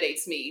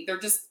intimidates me. They're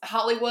just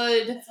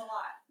Hollywood. It's a lot.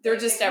 They're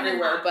just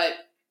everywhere. But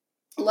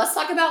let's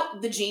talk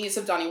about the genius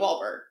of Donnie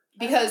Wahlberg.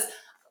 Because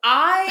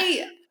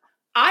I've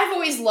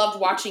always loved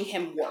watching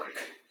him work.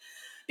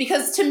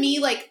 Because to me,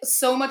 like,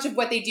 so much of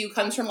what they do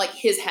comes from, like,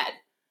 his head.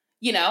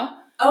 You know?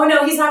 Oh,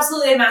 no, he's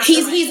absolutely a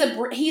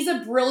mastermind. He's a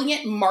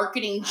brilliant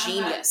marketing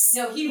genius.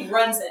 No, he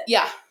runs it.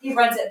 Yeah. He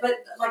runs it. But,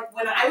 like,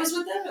 when I was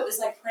with them, it was,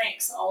 like,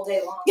 pranks all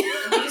day long. And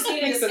you just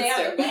needed to stay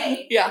out of the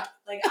way. Yeah.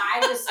 Like,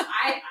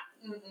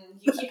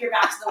 you keep your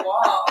back to the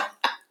wall.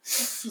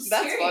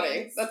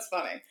 That's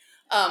funny.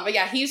 But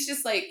yeah, he's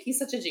just like, he's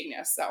such a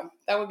genius. So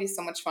that would be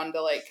so much fun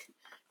to like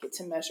get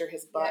to measure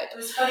his butt. Yeah, it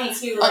was funny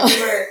too. Like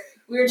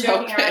we were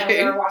joking around.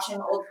 We were watching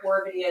old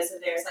horror videos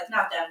of theirs. Like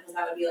not them, because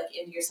that would be like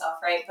into yourself,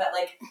 right? But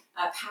like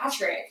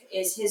Patrick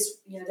is his,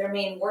 their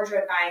main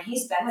wardrobe guy, and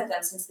he's been with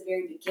them since the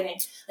very beginning.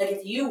 Like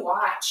if you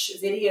watch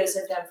videos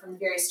of them from the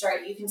very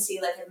start, you can see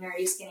like a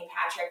very skinny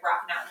Patrick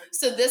rocking out.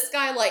 So this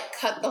guy like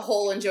cut the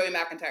hole in Joey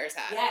McIntyre's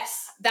hat.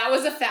 Yes, that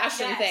was a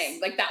fashion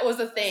thing. Like that was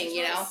a thing,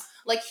 you know.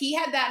 Like he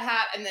had that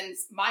hat, and then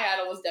my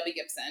idol was Debbie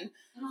Gibson,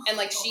 and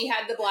like she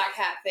had the black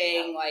hat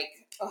thing. Like,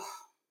 oh,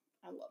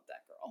 I love that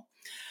girl.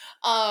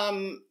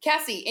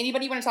 Cassie,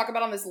 anybody you want to talk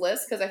about on this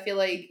list? Because I feel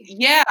like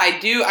I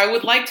do. I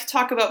would like to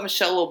talk about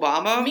Michelle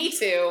Obama. Me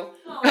too.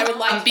 I would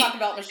like to talk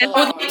about Michelle Obama.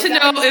 I would like to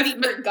know if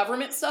secret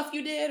government stuff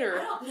you did,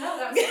 or I don't know.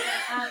 That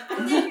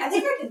was, I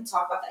think I can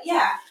talk about that.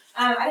 Yeah,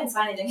 I didn't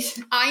sign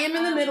anything. I am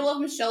in the middle of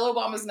Michelle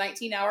Obama's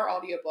 19-hour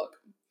audiobook.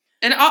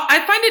 And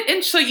I find it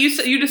interesting.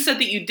 You just said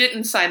that you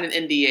didn't sign an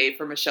NDA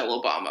for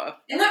Michelle Obama.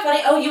 Isn't that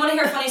funny? Oh, you want to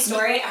hear a funny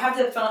story? I have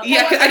the phone.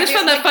 Yeah, I just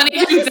found that funny.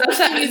 Who does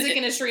the music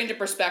industry into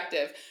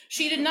perspective?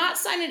 She did not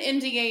sign an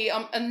NDA.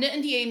 An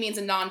NDA means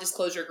a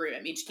non-disclosure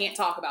agreement. It means you can't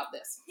talk about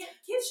this. Yeah,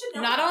 kids should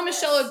know. Not on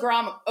Michelle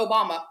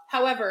Obama.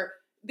 However,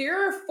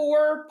 there are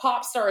 4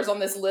 pop stars on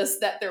this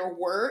list that there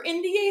were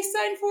NDAs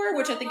signed for,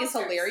 which I think is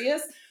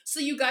hilarious. So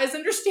you guys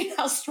understand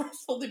how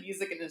stressful the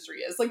music industry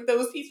is. Like,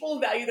 those people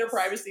value their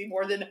privacy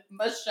more than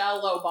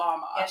Michelle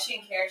Obama. Yeah, she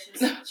didn't care. She was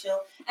so chill.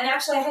 And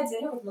actually, I had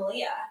dinner with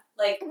Malia.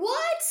 Like,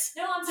 what?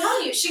 No, I'm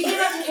telling you. She came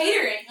out to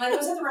catering. Like, it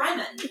was at the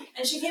Ryman.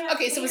 And she came out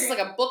Okay, so was this like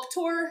a book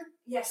tour?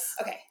 Yes.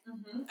 Okay.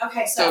 Mm-hmm.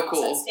 Okay, so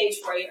cool. I'll set stage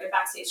for you, or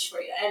backstage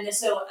for you. And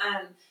so,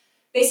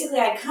 basically,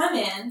 I'd come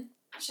in.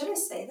 Should I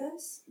say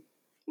this?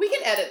 We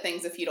can edit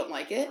things if you don't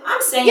like it.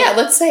 I'm saying it.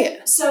 Let's say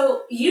it.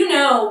 So, you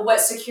know what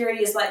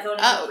security is like going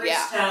to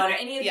Bridgestone or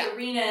any of the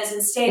arenas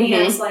and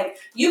stadiums. Mm-hmm. Like,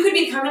 you could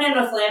be coming in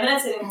with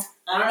laminates and,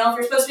 I don't know if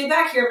you're supposed to be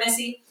back here,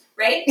 Missy,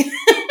 right?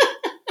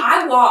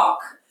 I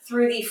walk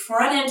through the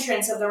front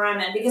entrance of the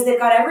Ryman because they've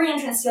got every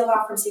entrance sealed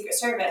off from Secret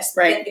Service.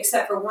 Right.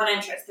 Except for one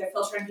entrance. They're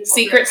filtering people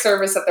Secret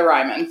Service at the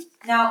Ryman.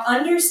 Now,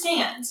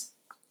 understand...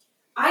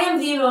 I am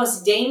the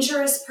most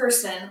dangerous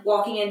person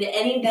walking into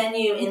any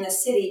venue in the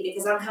city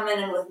because I'm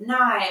coming in with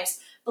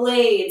knives,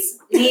 blades,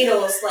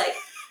 needles, like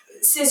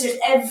scissors,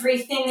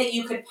 everything that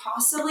you could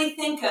possibly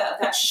think of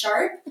that's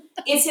sharp.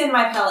 It's in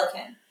my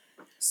Pelican.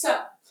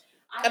 So,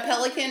 a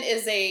Pelican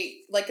is a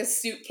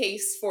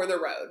suitcase for the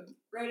road.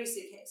 Roadie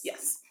suitcase.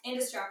 Yes.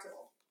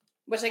 Indestructible.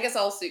 Which I guess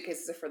all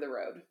suitcases are for the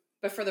road.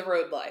 But for the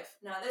road life.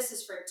 No, this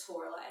is for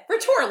tour life. For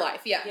tour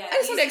life, yeah. I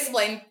just want to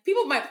explain.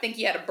 People might think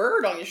you had a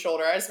bird on your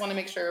shoulder. I just want to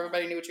make sure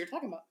everybody knew what you were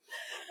talking about.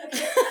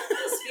 Okay.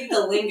 Speak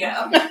the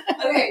lingo.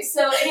 Okay,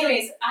 so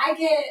anyways, I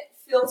get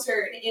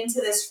filtered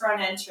into this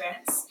front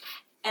entrance.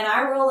 And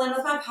I roll in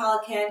with my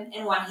Pelican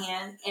in one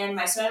hand and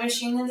my sewing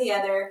machine in the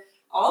other.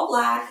 All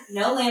black,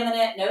 no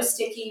laminate, no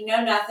sticky,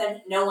 no nothing.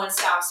 No one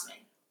stops me.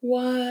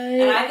 What?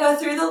 And I go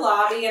through the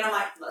lobby and I'm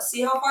like, let's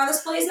see how far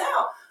this plays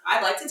out.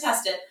 I'd like to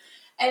test it.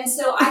 And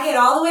so I get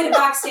all the way to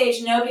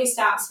backstage. Nobody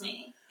stops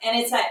me. And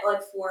it's at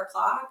like 4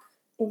 o'clock.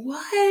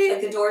 What?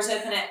 Like the doors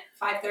open at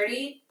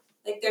 5:30.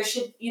 Like there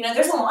should,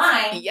 there's a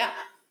line. Yeah.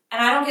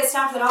 And I don't get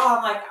stopped at all.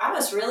 I'm like, I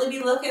must really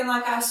be looking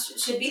like I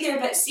should be there.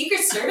 But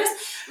Secret Service,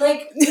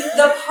 like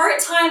the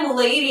part-time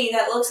lady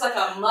that looks like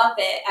a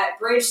Muppet at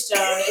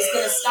Bridgestone is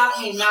going to stop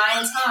me 9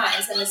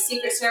 times. And the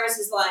Secret Service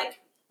is like,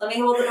 let me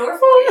hold the door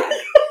for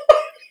you.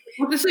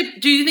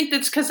 Do you think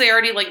that's because they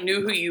already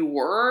knew who you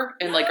were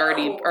and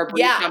already are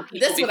bringing on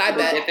people? That's what I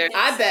bet.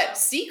 I bet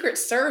Secret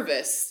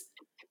Service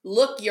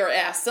look your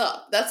ass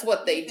up. That's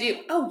what they do.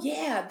 Oh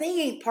yeah, they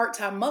ain't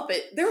part-time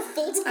Muppet. They're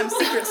full-time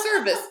Secret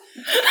Service.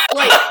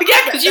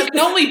 Because you can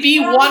only be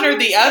one or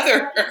the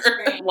other.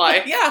 Only one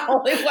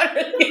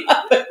or the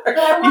other.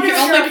 You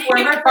can only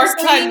be a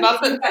part-time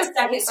Muppet.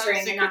 Second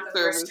string, not the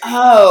first string.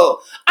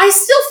 Oh, I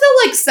still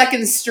feel like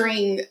second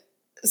string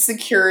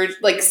secured,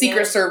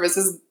 Secret Service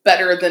is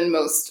better than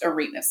most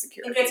arena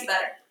security. It gets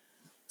better.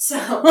 So,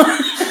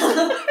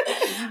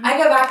 I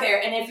go back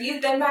there, and if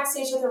you've been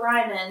backstage at the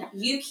Ryman,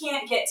 you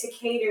can't get to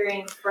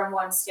catering from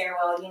one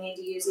stairwell. You need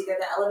to use either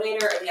the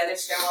elevator or the other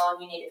stairwell,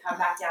 and you need to come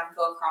back down,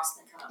 go across,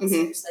 and then come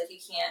upstairs. Like, you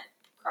can't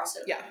cross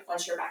over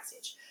once you're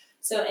backstage.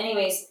 So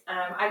anyways,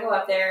 I go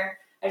up there.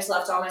 I just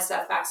left all my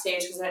stuff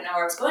backstage because I didn't know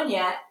where I was going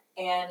yet.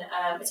 And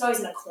it's always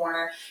in a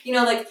corner. You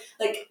know, like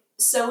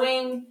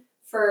sewing,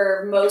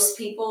 for most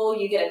people,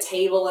 you get a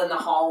table in the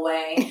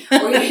hallway.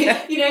 Or you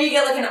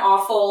get like an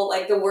awful,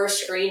 like the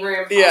worst green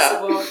room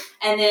possible. Yeah.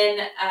 And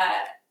then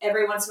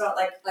every once in a while,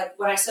 like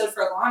when I sewed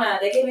for Lana,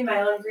 they gave me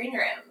my own green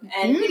room.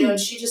 And,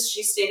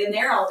 she stayed in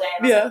there all day.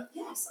 And I was like,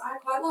 yes, I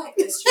quite like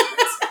this.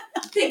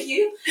 Thank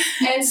you.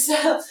 And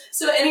so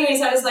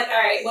anyways, I was like,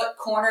 all right, what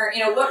corner,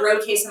 what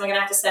road case am I going to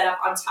have to set up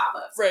on top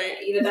of? Right.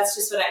 That's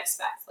just what I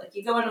expect. Like,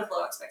 you go in with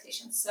low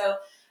expectations. So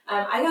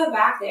I go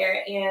back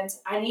there, and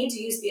I need to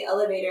use the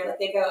elevator. Like,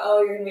 they go, oh,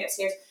 you're going to be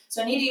upstairs.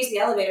 So I need to use the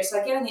elevator. So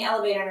I get in the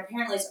elevator, and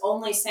apparently it's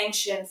only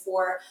sanctioned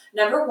for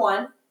number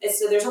one.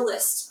 So there's a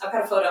list. I've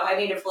got a photo. I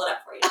need to pull it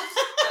up for you.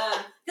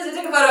 Because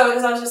I took a photo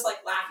because I was just,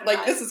 like, laughing.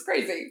 Like, this is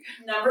crazy.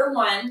 Number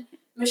 1,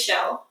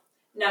 Michelle.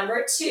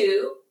 Number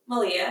 2,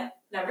 Malia.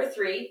 Number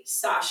 3,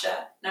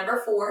 Sasha.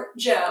 Number 4,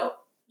 Joe.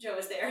 Joe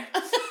was there.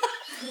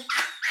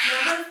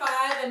 Number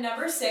 5 and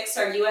number 6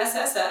 are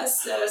USSS.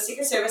 So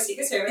Secret Service.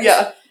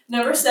 Yeah.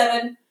 Number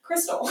 7,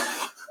 Crystal.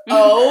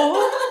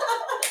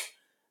 Oh.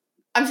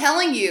 I'm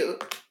telling you,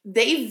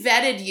 they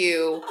vetted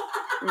you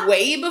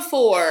way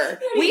before.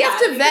 We have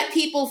to vet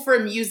people for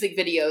music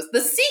videos. The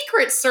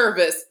Secret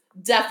Service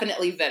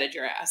definitely vetted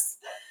your ass.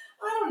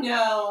 I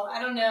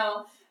don't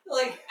know.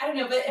 Like, I don't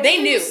know, but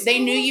they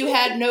knew you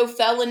had no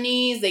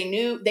felonies. They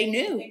knew. They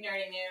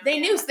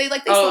already knew. So they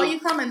saw you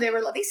come, and they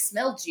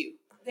smelled you.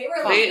 They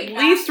were they at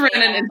least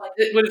ran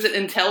what is it,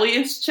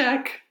 Intellius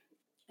check?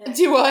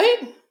 Do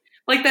what?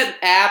 Like that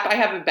app. I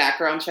have a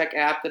background check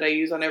app that I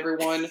use on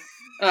everyone.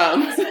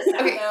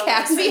 Okay,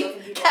 Cassie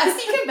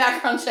can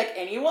background check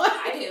anyone.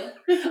 I do.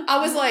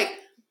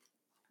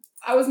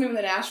 I was moving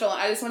to Nashville, and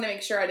I just wanted to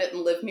make sure I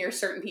didn't live near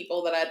certain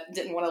people that I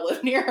didn't want to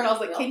live near. And I was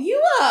like, can you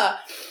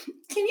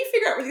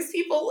figure out where these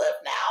people live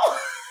now?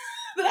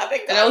 And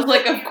I was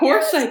like, of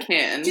course I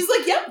can. She's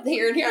like, yep,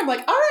 here and here. I'm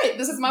like, all right,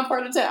 this is my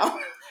part of town.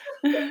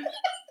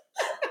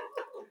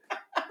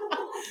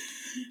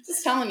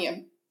 Just telling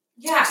you.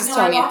 Yeah,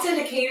 I walked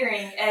into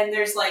catering, and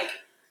there's I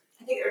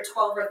think there were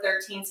 12 or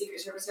 13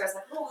 Secret Service. I was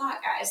like, a little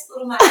hot, guys, a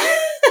little much.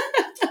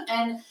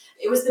 And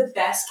it was the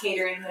best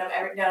catering that I've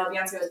ever. No,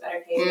 Beyonce was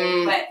better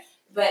catering,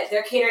 but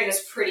their catering was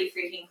pretty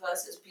freaking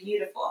close. It was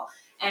beautiful.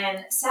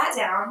 And sat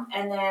down,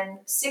 and then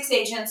 6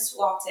 agents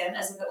walked in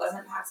as if it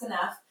wasn't packed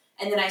enough.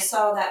 And then I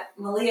saw that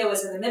Malia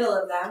was in the middle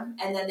of them,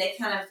 and then they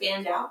kind of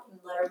fanned out and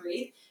let her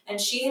breathe. And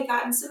she had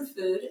gotten some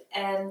food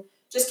and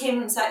just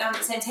came and sat down at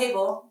the same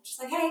table. She's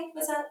like, hey,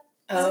 what's up?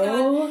 How's it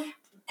going?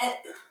 And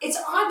it's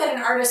odd that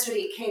an artist would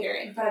eat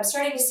catering, but I'm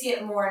starting to see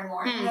it more and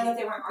more. I know that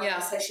they weren't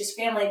artists, like she's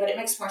family, but it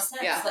makes more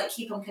sense. Yeah. Like,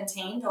 keep them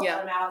contained, don't let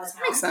them out on the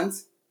town. Makes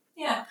sense.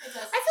 Yeah, it does. I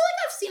feel like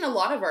I've seen a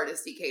lot of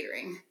artists eat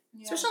catering,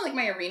 especially on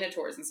my arena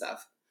tours and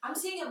stuff. I'm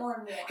seeing it more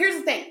and more. Here's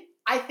the thing.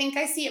 I think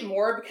I see it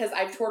more because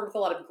I've toured with a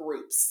lot of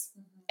groups.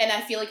 And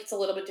I feel like it's a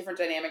little bit different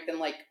dynamic than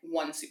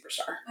one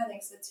superstar. I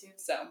think so too.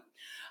 So,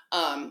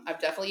 I've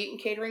definitely eaten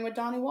catering with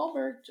Donnie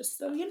Wahlberg, just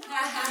so you know.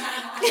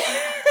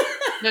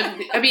 No,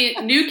 I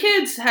mean, New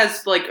Kids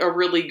has a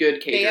really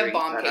good catering. They have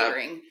bomb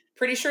catering.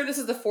 Pretty sure this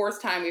is the 4th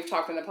time we've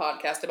talked on the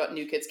podcast about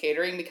New Kids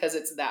catering because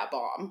it's that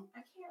bomb.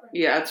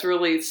 Yeah, it's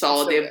really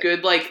solid. They have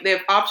good, they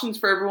have options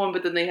for everyone,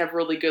 but then they have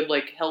really good,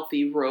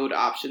 healthy road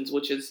options,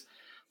 which is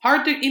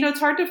hard to,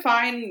 it's hard to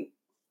find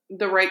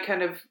the right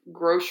kind of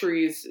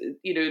groceries,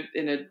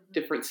 in a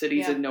different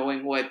cities and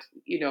knowing what,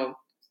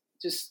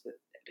 just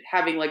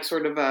having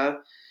sort of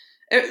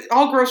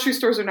all grocery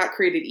stores are not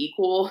created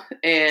equal,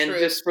 and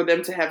just for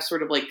them to have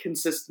sort of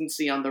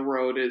consistency on the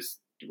road is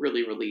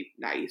really, really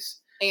nice.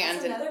 And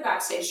that's another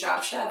backstage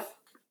job, chef.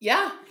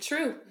 Yeah,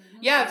 true.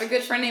 Yeah, I have a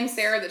good friend named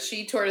Sarah that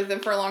she toured with them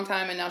for a long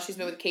time, and now she's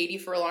been with Katie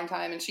for a long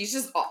time, and she's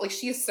just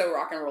she is so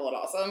rock and roll and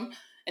awesome,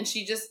 and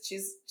she's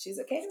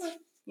a caterer.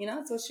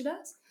 That's what she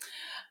does.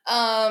 So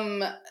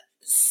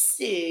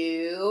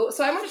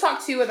I want to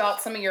talk to you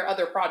about some of your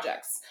other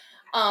projects.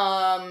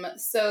 Well,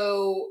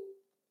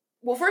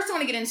 first I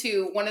want to get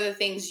into one of the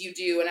things you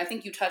do, and I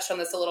think you touched on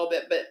this a little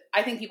bit, but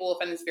I think people will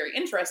find this very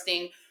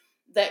interesting,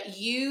 that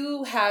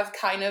you have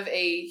kind of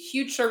a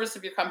huge service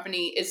of your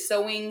company is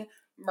sewing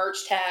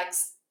merch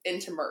tags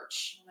into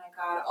merch. Oh my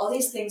God. All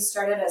these things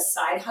started as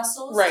side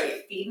hustles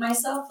to feed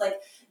myself.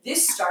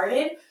 This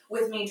started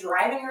with me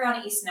driving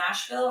around East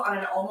Nashville on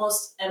an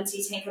almost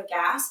empty tank of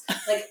gas,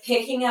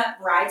 picking up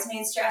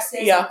bridesmaids'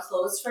 dresses and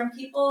clothes from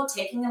people,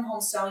 taking them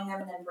home, sewing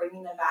them, and then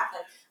bringing them back.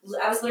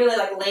 I was literally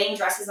laying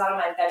dresses out on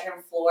my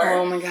bedroom floor.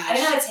 Oh my gosh. I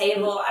didn't have a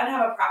table. I didn't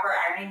have a proper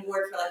ironing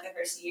board for the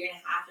first year and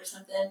a half or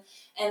something.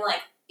 And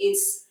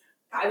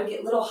I would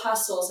get little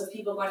hustles of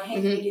people going, hey,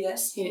 can you do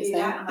this? Can you do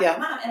that? I'm I'm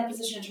not in a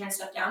position to turn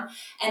stuff down.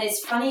 And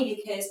it's funny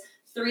because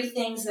 3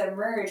 things have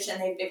merged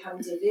and they've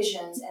become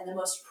divisions, and the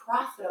most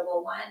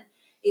profitable one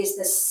is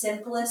the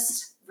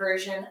simplest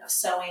version of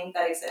sewing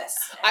that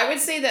exists. I would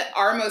say that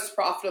our most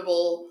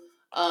profitable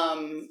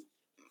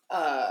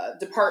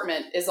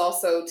department is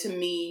also, to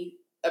me,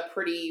 a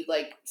pretty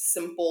like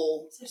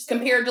simple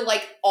compared to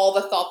like all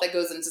the thought that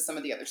goes into some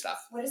of the other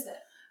stuff. What is it?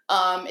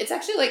 It's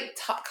actually like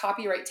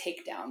copyright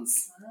takedowns.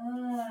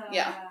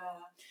 Yeah.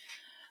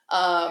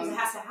 It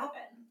has to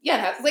happen.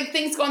 Yeah, like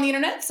things go on the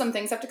internet. Some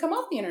things have to come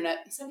off the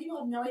internet. Some people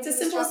have no idea. It's as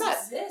simple as that.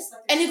 Exists.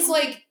 Like, and it's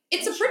like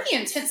it's a pretty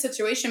intense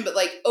situation, but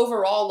like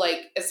overall,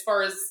 like as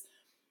far as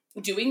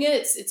doing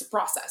it, it's a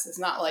process. It's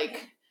not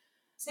like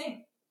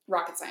same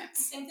rocket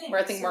science. Same thing.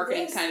 Where I think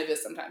marketing kind of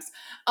is sometimes.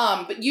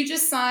 But you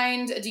just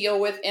signed a deal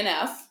with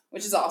NF,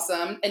 which is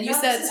awesome. And you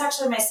said this is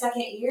actually my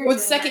second year. Well,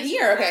 second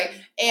year, okay.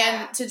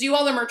 And to do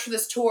all the merch for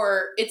this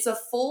tour, it's a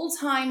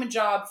full-time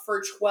job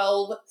for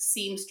 12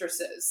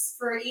 seamstresses.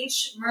 For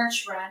each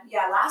merch run.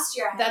 Yeah, last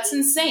year I had That's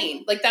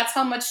insane. Like, that's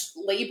how much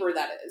labor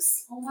that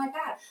is. Oh my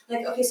God.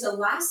 Like, okay, so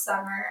last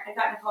summer, I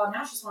got in a call,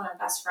 now she's one of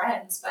my best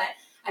friends, but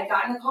I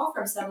got in a call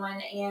from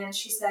someone and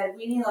she said,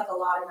 we need like a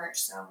lot of merch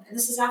sewn. And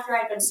this is after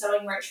I'd been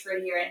sewing merch for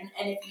a year. And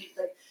if you,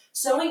 like,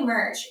 sewing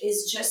merch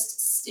is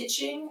just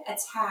stitching a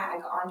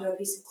tag onto a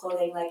piece of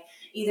clothing, like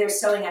either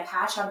sewing a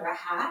patch onto a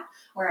hat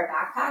or a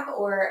backpack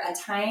or a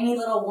tiny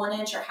little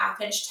 1-inch or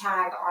 1/2-inch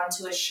tag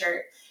onto a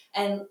shirt.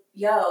 And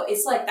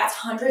it's like, that's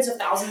hundreds of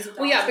thousands of dollars.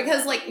 Well, yeah,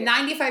 because like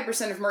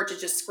 95% of merch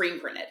is just screen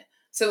printed.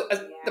 So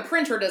the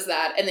printer does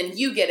that, and then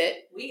you get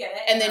it. We get it.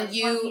 And then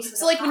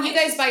so like when you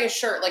guys buy a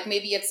shirt, like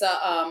maybe it's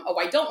a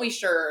Why Don't We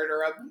shirt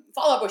or a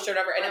Fall Out Boy shirt or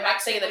whatever, and it might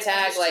say in the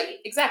tag,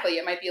 like, exactly,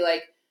 it might be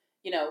like,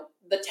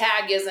 the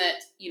tag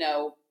isn't,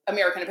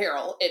 American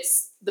Apparel,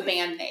 it's the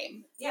band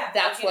name. Yeah.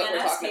 That's like what we're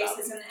talking about.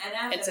 It's an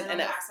NF. It's an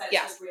NF.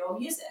 It's just real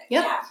music.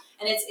 Yep. Yeah.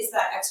 And it's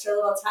that extra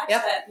little touch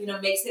that,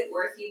 makes it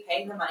worth you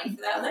paying the money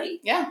for that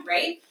hoodie. Yeah.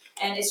 Right?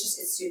 And it's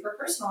super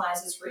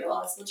personalized. It's real.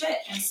 It's legit.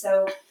 And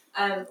so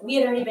we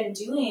had already been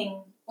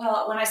doing,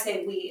 well, when I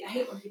say we, I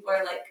hate when people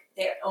are like,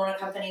 they own a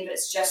company, but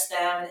it's just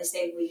them, and they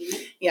say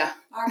we. Yeah.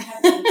 Our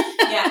company.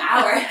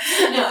 Our.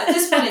 No, at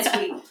this point it's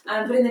we.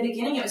 But in the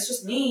beginning it was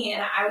just me,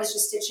 and I was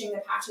just stitching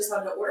the patches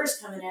onto orders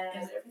coming in, and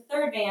I did it for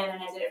Third Man,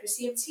 and I did it for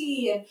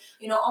CFT,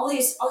 and all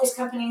these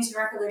companies and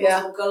record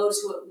labels will go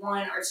to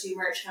one or two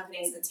merch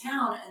companies in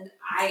town, and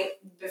I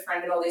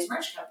befriended all these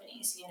merch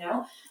companies,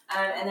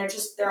 and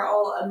they're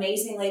all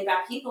amazing laid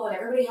back people, and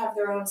everybody have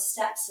their own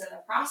steps in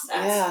the process.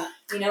 Yeah.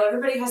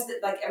 Everybody has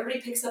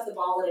everybody picks up the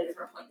ball at a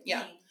different point in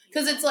the game.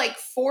 Because it's like,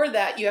 for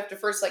that, you have to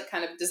first like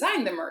kind of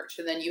design the merch,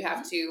 and then you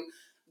have to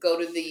go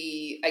to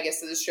the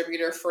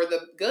distributor for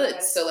the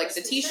goods. So like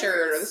the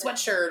t-shirt or the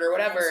sweatshirt or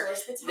whatever.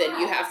 Then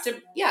you have to,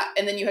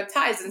 and then you have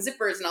ties and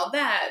zippers and all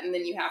that. And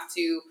then you have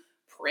to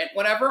print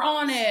whatever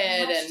on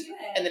it.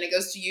 And then it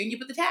goes to you and you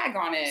put the tag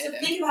on it. So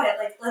think about it.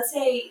 Like, let's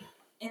say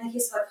in the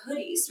case of like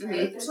hoodies,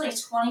 right? There's only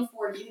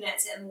 24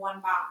 units in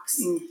one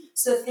box.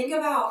 So think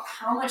about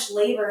how much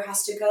labor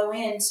has to go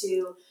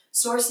into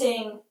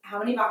sourcing how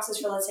many boxes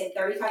for, let's say,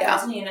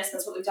 35,000 units.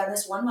 That's what we've done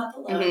this 1 month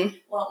alone.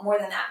 Well, more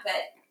than that, but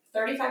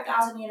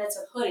 35,000 units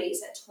of hoodies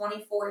at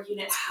 24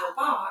 units per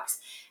box.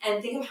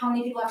 And think of how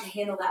many people have to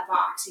handle that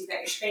box. You've got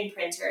your screen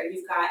printer.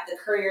 You've got the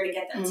courier to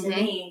get them to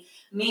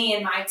me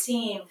and my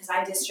team, because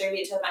I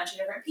distribute to a bunch of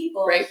different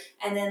people. Right.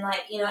 And then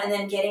and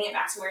then getting it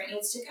back to where it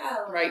needs to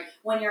go. Right.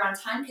 When you're on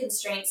time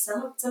constraints,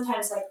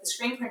 sometimes like the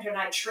screen printer and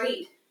I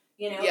trade.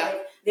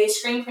 Like they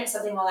screen print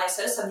something while I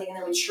sew something, and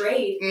then we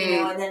trade,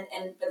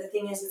 but the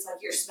thing is, it's like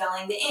you're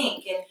smelling the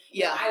ink, and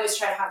I always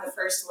try to have the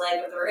first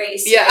leg of the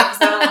race. Yeah.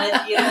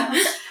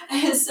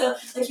 And so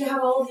like you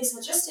have all of these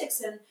logistics,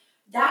 and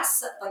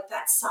that's like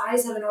that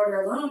size of an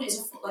order alone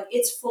is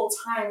it's full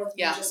time with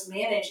me just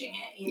managing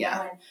it,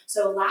 know. And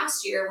so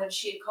last year when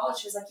she had called,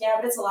 she was like, "Yeah,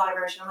 but it's a lot of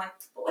merch." And I'm like,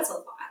 "But what's a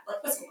lot?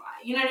 Like, what's a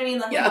lot? You know what I mean?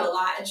 Like, a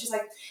lot." And she's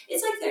like,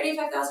 "It's like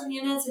 35,000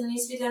 units, and it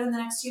needs to be done in the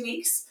next 2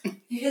 weeks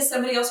because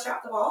somebody else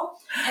dropped the ball."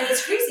 And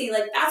it's crazy.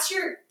 Like that's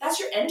your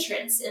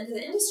entrance into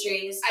the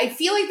industry. I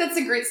feel like that's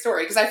a great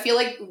story, because I feel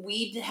like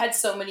we had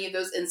so many of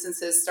those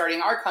instances starting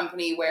our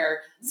company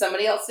where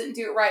somebody else didn't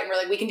do it right, and we're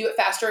like, we can do it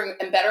faster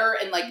and better,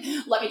 and like,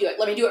 let me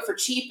do it for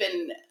cheap.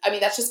 And I mean,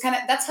 that's just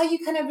that's how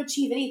you kind of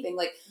achieve anything.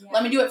 Like,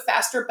 let me do it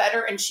faster,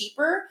 better, and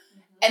cheaper.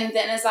 And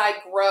then as I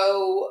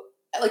grow,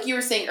 like you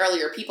were saying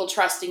earlier, people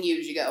trusting you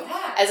as you go.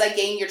 Yeah. As I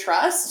gain your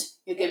trust,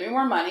 you give me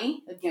more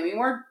money, you give me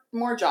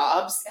more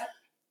jobs,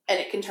 and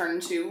it can turn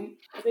into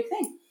a big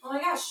thing. Oh my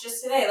gosh,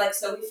 just today,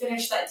 so we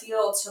finished that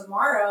deal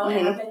tomorrow,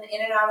 and I've been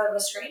in and out of a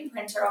screen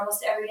printer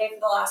almost every day for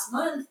the last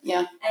month.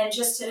 Yeah. And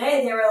just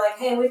today, they were like,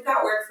 "Hey, we've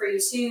got work for you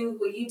too.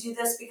 Will you do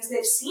this?" Because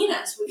they've seen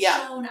us. We've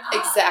shown up.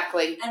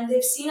 Exactly. And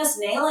they've seen us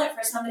nail it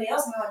for somebody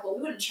else, and they're like, "Well,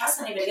 we wouldn't trust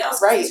anybody else.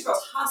 Right. These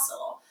girls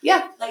hustle."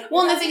 Yeah.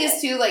 Well, and the thing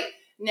is too,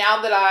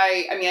 now that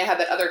I had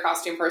that other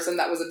costume person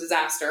that was a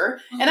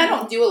disaster, and I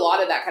don't do a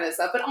lot of that kind of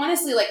stuff, but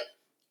honestly,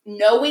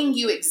 knowing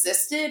you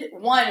existed,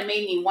 one, it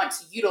made me want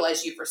to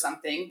utilize you for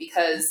something,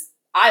 because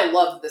I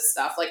love this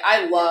stuff.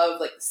 I love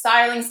the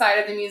styling side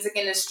of the music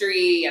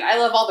industry, and I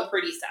love all the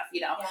pretty stuff,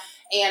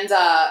 And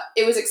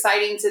it was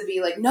exciting to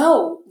be like,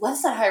 no,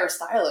 let's not hire a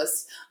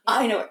stylist.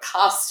 I know a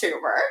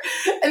costumer.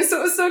 And so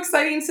it was so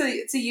exciting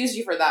to use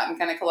you for that and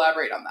kind of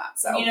collaborate on that.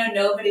 So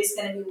nobody's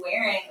going to be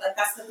wearing, like,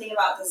 that's the thing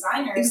about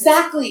designers.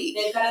 Exactly.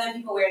 They've got other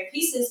people wearing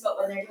pieces, but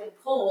when they're doing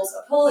polls,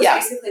 a poll is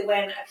basically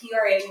when a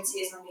PR agency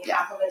is on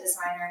behalf of a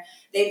designer,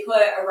 they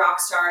put a rock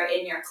star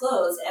in your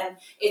clothes. And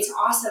it's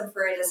awesome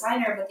for a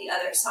designer, but the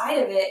other side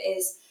of it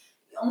is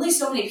only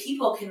so many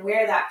people can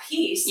wear that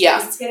piece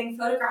because it's getting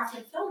photographed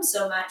and filmed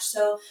so much.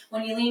 So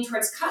when you lean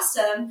towards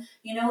custom,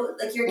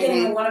 like you're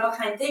getting a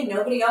one-of-a-kind thing.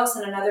 Nobody else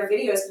in another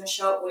video is going to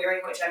show up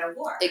wearing what Jenna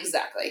wore.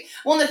 Exactly.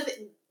 Well,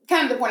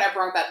 kind of the point I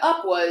brought that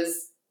up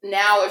was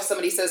now if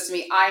somebody says to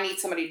me, I need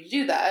somebody to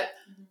do that,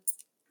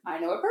 I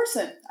know a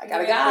person. I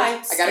got a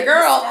guy. I got a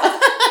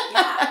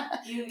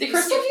girl. Did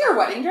Crystal do your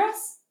wedding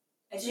dress?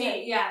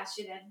 She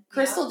did.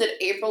 Crystal did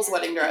April's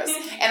wedding dress.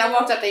 And I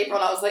walked up to April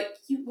and I was like,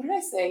 what did I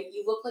say?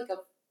 You look like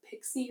a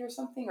pixie or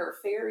something, or a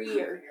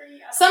fairy or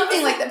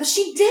something like that. But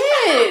she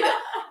did.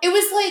 It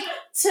was like,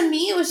 to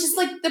me, it was just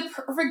like the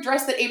perfect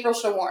dress that April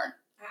should have worn.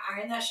 I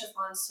ironed that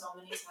chiffon so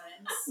many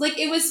times. Like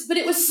it was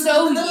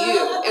so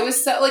you. It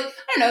was so like,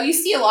 I don't know,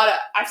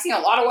 I've seen a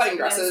lot of wedding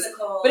dresses,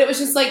 but it was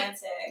just like,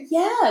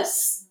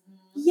 yes.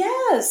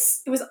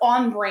 Yes. It was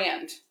on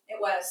brand. It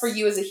was. For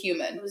you as a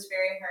human. It was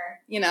very her.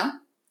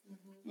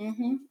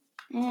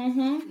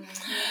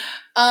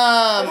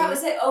 That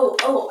was it.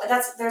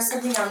 There's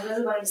something I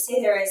really wanted to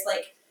say there is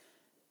like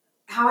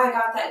how I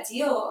got that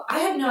deal. I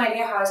had no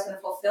idea how I was going to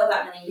fulfill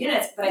that many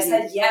units, but I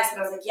said yes, and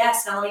I was like,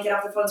 yes, now let me get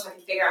off the phone so I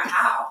can figure out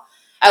how.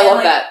 I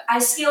love that. I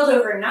scaled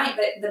overnight,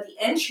 but the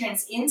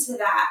entrance into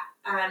that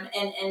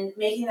and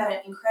making that an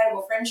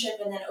incredible friendship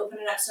and then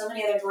opening up so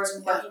many other doors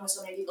and working with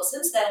so many people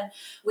since then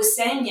was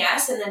saying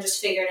yes and then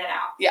just figuring it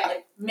out. Yeah.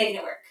 Like making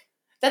it work.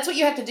 That's what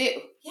you have to do.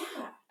 Yeah.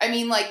 I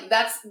mean, like,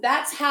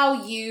 that's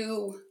how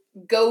you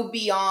go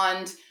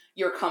beyond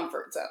your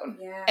comfort zone.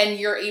 Yeah. And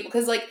you're able,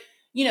 because, like,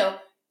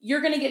 you're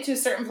going to get to a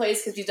certain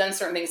place because you've done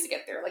certain things to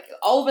get there. Like,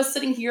 all of us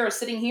sitting here are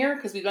sitting here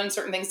because we've done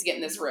certain things to get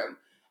in this room.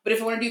 But if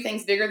we want to do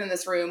things bigger than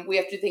this room, we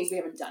have to do things we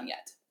haven't done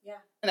yet. Yeah.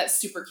 And that's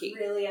super key.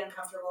 Really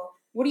uncomfortable.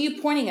 What are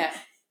you pointing at?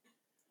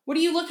 What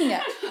are you looking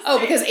at? Oh,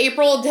 because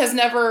April has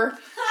never...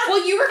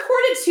 Well, you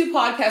recorded 2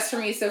 podcasts for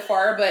me so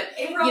far, but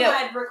April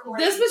had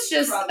recorded. This was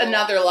just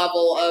another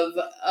level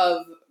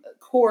of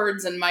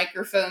cords and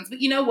microphones.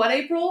 But you know what,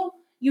 April?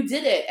 You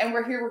did it, and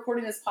we're here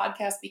recording this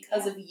podcast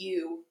because of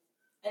you.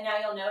 And now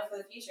you'll know for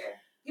the future.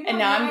 And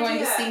now I'm going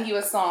to sing you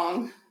a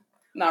song.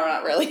 No,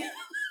 not really.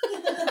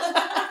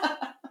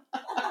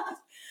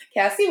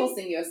 Cassie will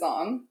sing you a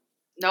song.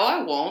 No,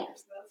 I won't.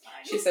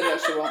 She said no,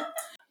 she won't.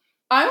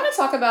 I want to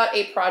talk about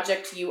a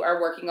project you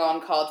are working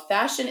on called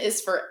Fashion is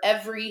for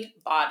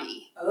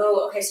Everybody.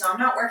 Oh, okay. So I'm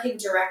not working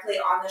directly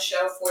on the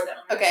show for them.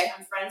 Okay.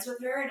 I'm friends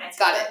with her and I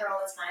talk with her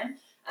all the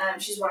time.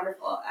 She's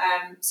wonderful.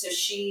 So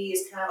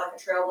she's kind of like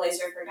a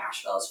trailblazer for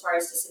Nashville as far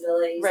as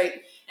disabilities.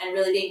 Right. And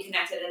really being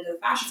connected into the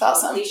fashion world.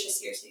 Awesome. Alicia,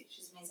 seriously,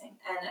 she's amazing.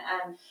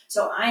 And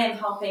so I am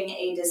helping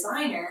a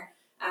designer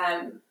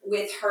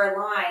with her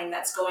line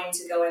that's going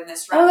to go in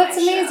this runway show. Oh, that's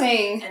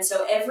amazing. And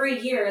so every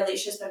year,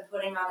 Alicia's been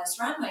putting on this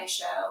runway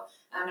show,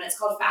 and it's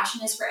called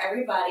Fashion is for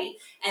Everybody,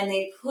 and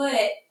they put,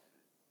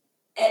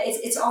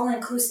 it's all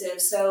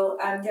inclusive, so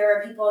there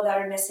are people that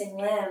are missing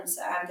limbs,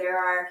 there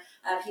are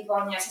people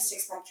on the autistic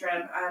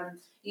spectrum,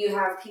 you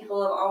have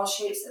people of all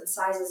shapes and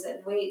sizes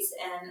and weights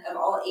and of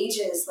all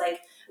ages, like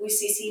we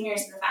see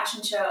seniors in the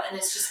fashion show, and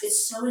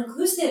it's so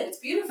inclusive, it's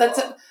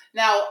beautiful.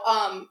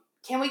 Now,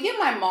 can we get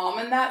my mom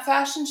in that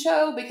fashion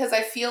show? Because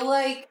I feel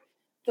like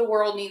the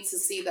world needs to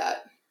see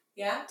that.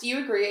 Yeah? Do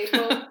you agree,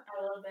 April? I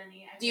love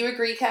Benny. Do you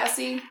agree,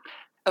 Cassie?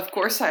 Of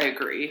course I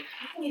agree.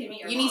 You need to meet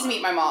your mom. You need to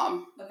meet my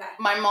mom. Okay.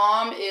 My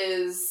mom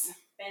is...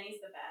 Benny's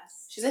the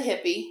best. She's a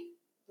hippie.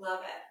 Love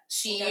it.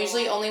 She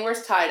usually only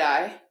wears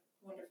tie-dye.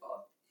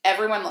 Wonderful.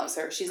 Everyone loves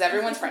her. She's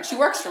everyone's friend. She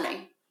works for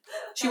me.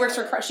 She works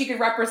for... She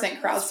could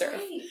represent CrowdSurf.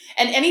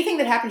 And anything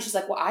that happens, she's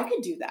like, well, I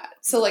could do that.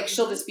 So, like,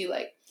 she'll just be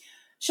like...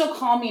 She'll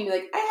call me and be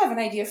like, I have an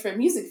idea for a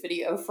music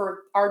video for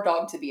our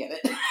dog to be in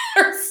it.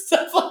 Or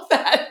stuff like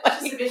that.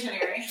 She's a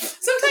visionary.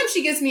 Sometimes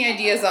she gives me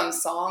ideas on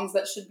songs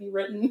that should be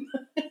written.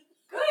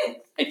 Good.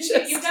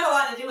 You've got a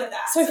lot to do with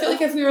that. So I feel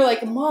like if we were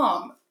like,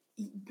 Mom,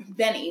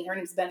 Benny, her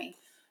name's Benny.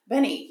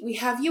 Benny, we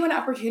have you an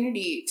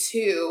opportunity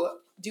to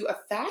do a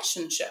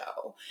fashion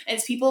show. And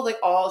it's people of like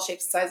all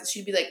shapes and sizes.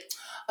 She'd be like,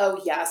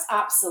 oh yes,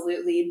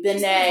 absolutely.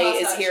 Benet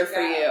is here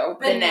for you.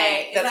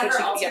 Benet. That's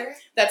what she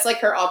that's like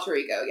her alter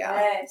ego, yeah.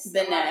 Yes.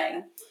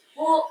 Benet.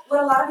 Well,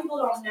 what a lot of people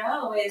don't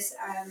know is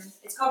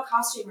it's called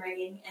costume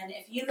rigging, and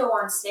if you go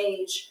on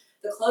stage,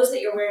 the clothes that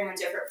you're wearing are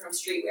different from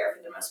streetwear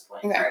for the most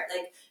part. Okay.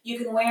 Like you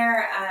can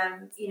wear,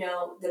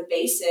 the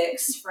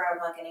basics from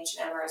like an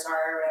H&M or a Zara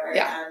or whatever,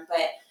 yeah.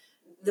 But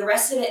the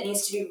rest of it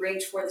needs to be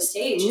rigged for the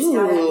stage. It's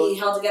got to be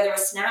held together with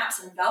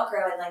snaps and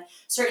Velcro and like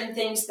certain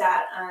things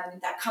that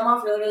that come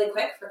off really, really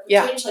quick for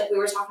quick change. Like we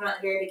were talking about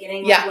at the very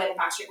beginning, like when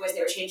Backstreet Boys,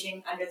 they were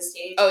changing under the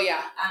stage. Oh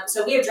yeah.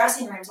 So we have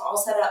dressing rooms all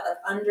set up like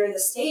under the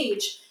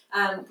stage.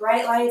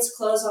 Bright lights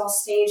close all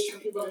staged for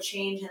people to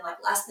change in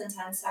like less than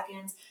 10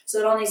 seconds. So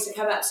it all needs to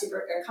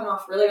come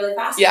off really, really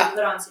fast. Yeah. And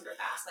put on super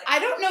fast. Like, I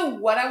don't know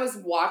what I was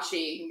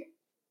watching,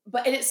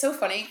 but and it's so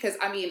funny because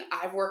I mean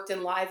I've worked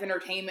in live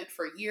entertainment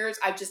for years.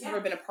 I've just never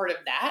been a part of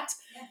that.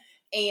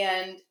 Yeah.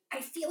 And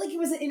I feel like it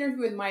was an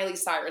interview with Miley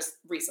Cyrus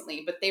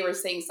recently, but they were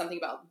saying something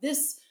about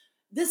this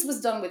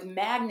was done with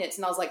magnets,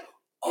 and I was like,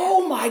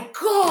 oh my gosh.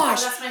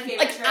 Oh, that's my favorite.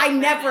 Like I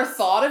never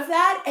thought of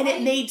that, and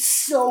it made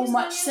so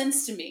much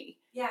sense to me.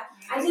 Yeah,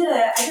 I did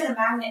a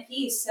magnet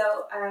piece, so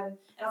and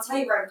I'll tell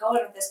you where I'm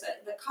going with this,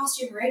 but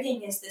costume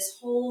rigging is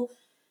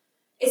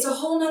it's a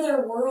whole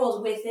nother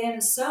world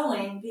within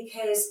sewing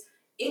because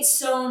it's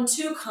sewn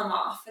to come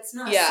off. It's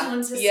not sewn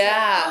to stay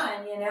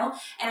on, you know?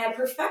 And I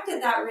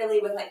perfected that really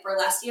with like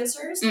burlesque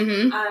dancers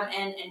and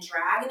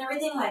drag and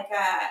everything. Like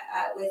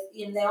with,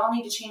 you know, they all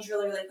need to change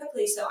really, really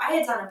quickly. So I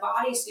had done a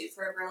bodysuit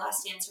for a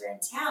burlesque dancer in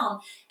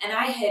town, and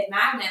I had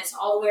magnets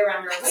all the way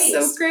around her waist.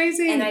 So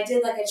crazy. And I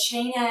did like a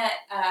chainette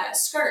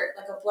skirt,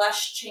 like a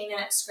blush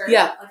chainette skirt,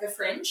 like a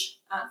fringe.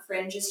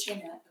 Fringe is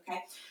chainette,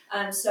 okay?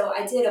 So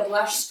I did a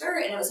blush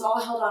skirt, and it was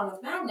all held on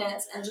with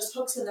magnets and just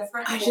hooks in the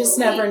front. I just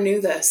never knew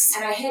this.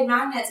 And I had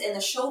magnets in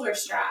the shoulder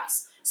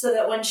straps so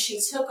that when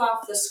she took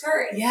off the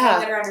skirt and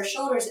put it around her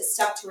shoulders, it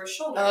stuck to her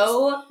shoulders.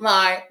 Oh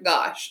my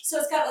gosh. So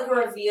it's got like a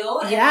reveal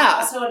and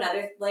also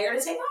another layer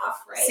to take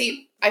off, right?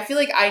 See, I feel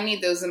like I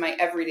need those in my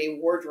everyday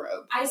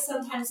wardrobe. I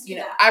sometimes do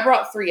that. I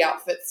brought 3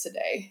 outfits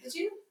today. Did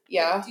you?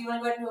 Yeah. Do you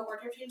want to go into a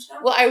wardrobe change now?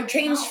 Well, I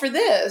changed for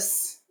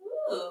this.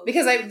 Ooh.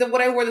 Because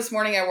what I wore this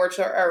morning, I wore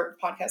to our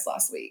podcast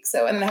last week.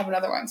 So, and then I have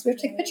another one. So we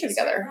have to take a picture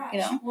together, you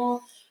know?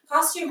 Well,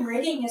 costume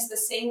rigging is the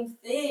same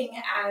thing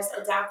as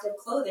adaptive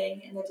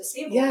clothing in the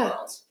disabled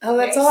world. Oh,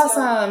 that's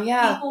awesome.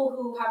 So people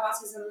who have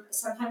autism,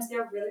 sometimes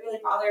they're really, really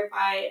bothered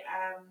by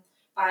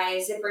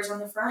zippers on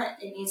the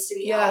front. It needs to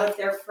be out of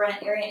their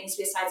front area. It needs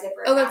to be a side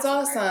zipper. Oh, that's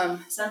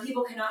awesome. Some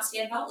people cannot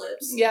stand belt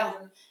loops. Yeah.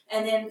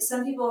 And then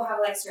some people have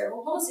like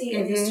cerebral palsy,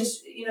 and it's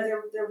just, you know,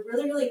 they're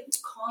really, really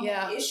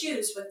common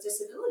issues with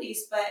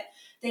disabilities, but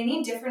they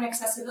need different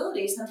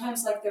accessibility.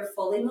 Sometimes like they're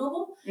fully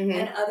mobile,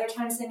 and other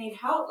times they need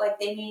help. Like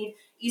they need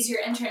easier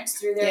entrance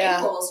through their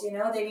ankles, you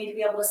know, they need to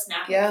be able to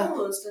snap and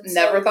closed. And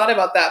never thought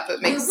about that,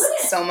 but makes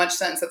so much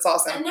sense. It's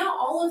awesome. And now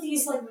all of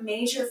these like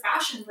major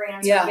fashion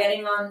brands are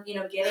getting on, you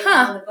know,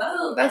 on the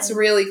boat. That's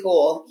really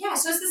cool. Yeah,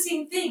 so it's the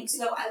same thing.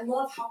 So I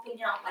love helping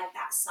out like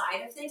that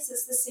side of things.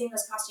 It's the same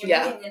as costume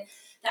rigging, and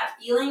that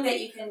feeling that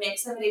you can make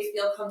somebody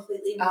feel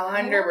completely normal.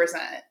 100%.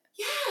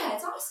 Yeah,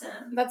 it's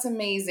awesome. That's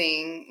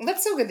amazing.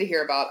 That's so good to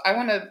hear about. I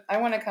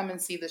want to come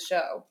and see the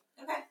show.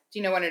 Okay. Do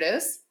you know when it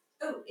is?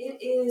 Oh,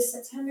 it is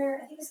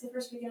September. I think it's the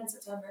first weekend in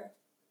September.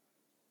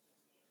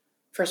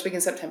 First week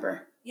in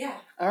September. Yeah.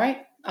 All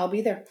right, I'll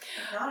be there.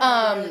 Get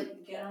on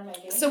my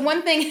game. So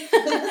one thing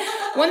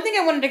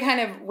I wanted to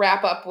kind of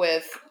wrap up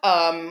with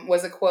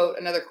was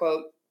another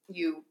quote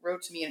you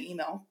wrote to me in an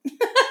email.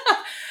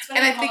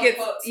 And I think it's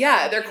quotes.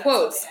 They're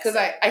quotes because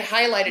I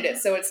highlighted it,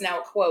 so it's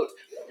now a quote.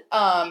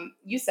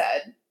 You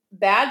said,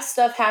 "Bad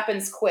stuff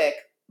happens quick,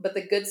 but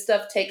the good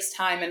stuff takes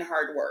time and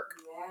hard work."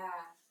 Yeah.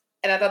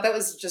 And I thought that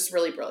was just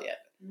really brilliant.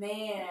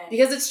 Man.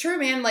 Because it's true,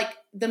 man. Like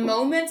the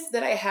moments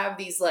that I have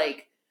these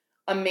like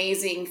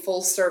amazing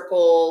full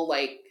circle,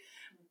 like,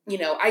 you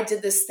know, I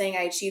did this thing,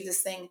 I achieved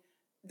this thing.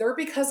 They're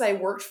because I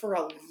worked for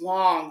a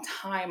long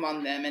time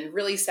on them and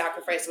really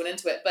sacrificed, went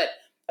into it. But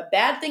a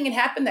bad thing can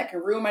happen that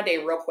can ruin my day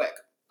real quick.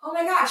 Oh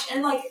my gosh.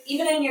 And like,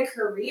 even in your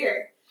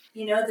career,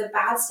 you know, the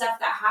bad stuff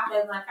that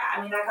happened, like,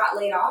 I mean, I got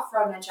laid off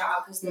from a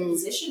job because the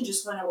position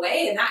just went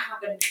away, and that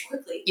happened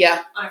quickly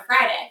on a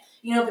Friday.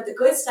 You know, but the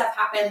good stuff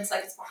happens,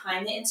 like, it's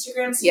behind the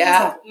Instagram scenes.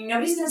 Yeah. Like,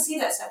 nobody's going to see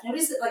that stuff.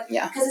 Nobody's, like,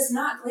 because it's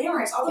not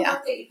glamorous. All the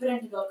work that you put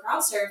in to build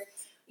CrowdSurf,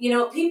 you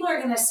know, people are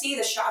going to see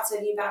the shots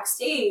of you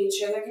backstage,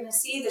 or they're going to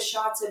see the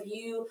shots of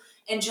you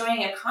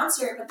enjoying a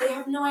concert, but they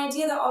have no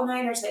idea the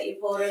all-nighters that you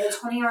pulled or the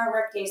 20-hour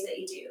work days that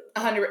you do.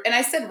 100. And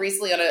I said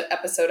recently on an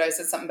episode, I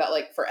said something about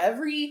like for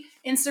every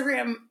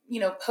Instagram, you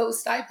know,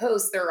 post I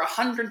post, there are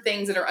 100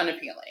 things that are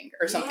unappealing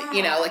or something,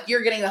 you know, like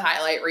you're getting the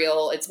highlight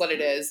reel. It's what it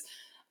is.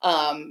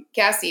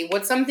 Cassie,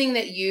 what's something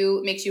that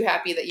makes you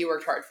happy that you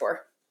worked hard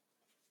for?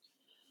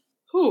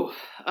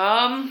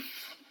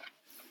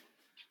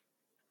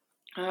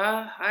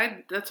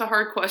 That's a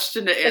hard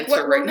question to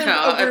answer right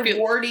now. A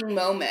rewarding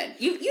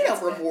moment. You know,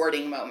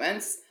 rewarding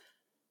moments.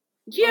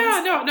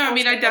 Yeah, no. I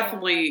mean, I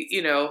definitely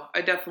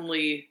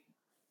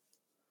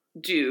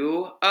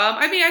do.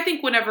 I mean, I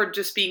think whenever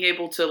just being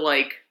able to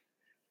like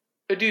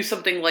do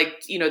something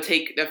like, you know,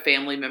 take a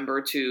family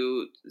member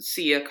to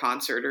see a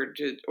concert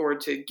or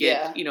to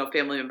get, you know, a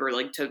family member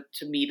like to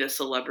meet a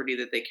celebrity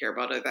that they care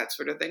about or that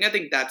sort of thing. I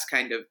think that's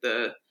kind of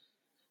the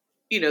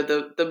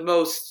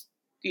most,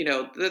 you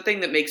know, the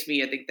thing that makes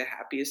me, I think, the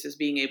happiest is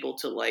being able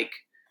to like,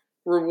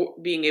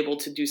 being able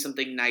to do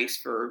something nice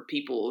for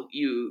people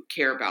you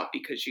care about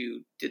because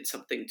you did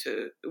something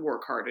to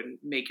work hard and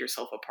make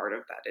yourself a part of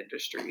that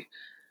industry.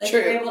 Like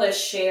you're able to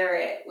share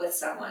it with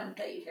someone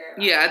that you care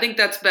about. Yeah, I think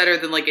that's better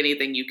than like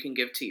anything you can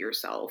give to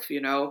yourself, you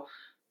know?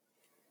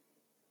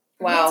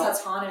 Wow. It's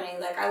autonomy.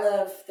 Like, I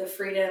love the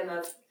freedom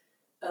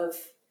of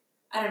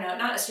I don't know,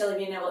 not necessarily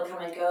being able to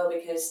come and go,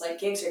 because like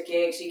gigs are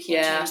gigs. You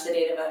can't change the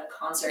date of a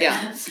concert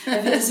if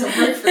it doesn't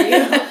work for you.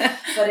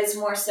 But it's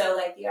more so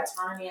like the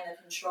autonomy and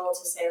the control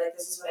to say like,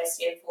 this is what I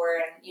stand for,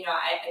 and you know,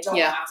 I don't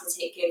have to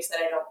take gigs that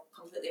I don't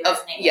completely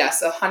resonate with.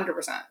 Yes,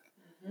 100%.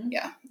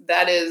 Yeah,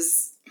 that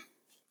is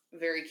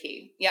very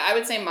key. Yeah, I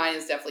would say mine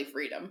is definitely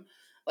freedom.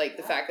 Like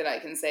the fact that I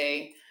can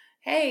say,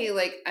 hey,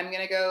 like, I'm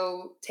going to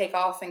go take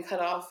off and cut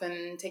off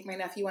and take my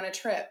nephew on a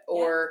trip.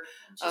 Or,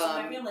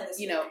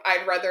 you know,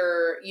 I'd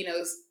rather, you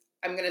know,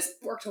 I'm going to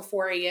work till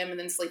 4 a.m. and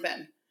then sleep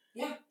in.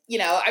 Yeah. You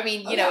know, I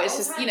mean, you know, it's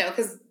just, you know,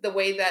 because the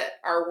way that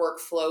our work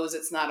flows,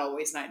 it's not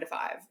always 9 to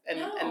 5.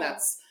 And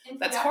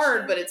that's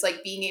hard, but it's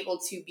like being able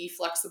to be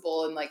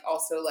flexible and like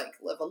also like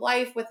live a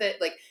life with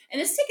it. Like,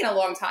 and it's taken a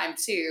long time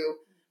too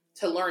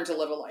to learn to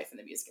live a life in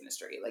the music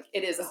industry. Like,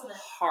 it is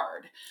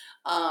hard.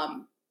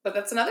 But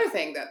that's another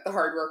thing that the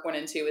hard work went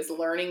into, is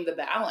learning the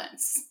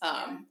balance.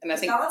 And I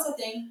think balance a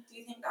thing. Do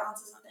you think balance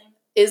is a thing?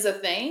 Is a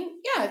thing?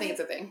 Yeah, I think it's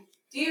a thing.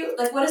 Do you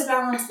like, what does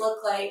balance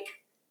look like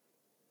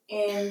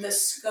in the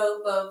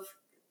scope of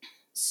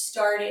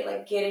starting,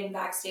 like getting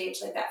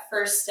backstage, like that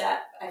first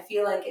step? I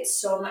feel like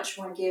it's so much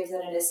more give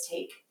than it is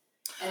take.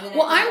 And then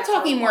I'm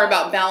talking more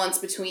about balance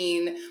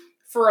between,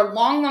 for a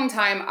long, long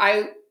time,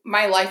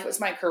 my life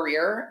was my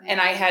career, and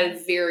I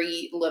had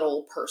very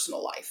little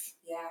personal life.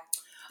 Yeah.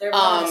 They're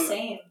one and the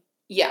same.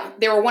 Yeah,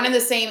 they were one and the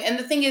same. And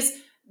the thing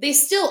is, they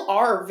still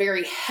are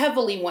very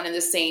heavily one and the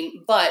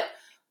same, but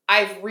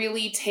I've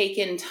really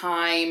taken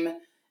time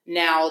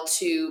now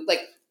to,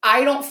 like,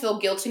 I don't feel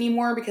guilt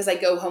anymore because I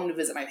go home to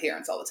visit my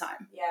parents all the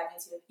time. Yeah,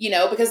 me too. You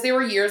know, because there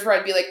were years where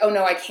I'd be like, oh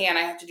no, I can't.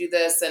 I have to do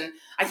this, and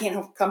I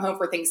can't come home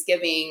for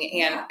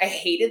Thanksgiving. And I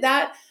hated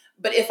that.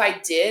 But if I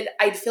did,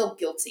 I'd feel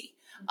guilty.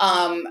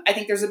 I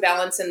think there's a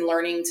balance in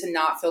learning to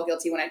not feel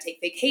guilty when I take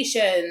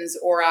vacations,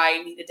 or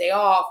I need a day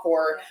off,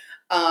 or,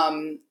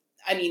 I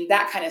mean,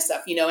 that kind of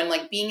stuff, you know, and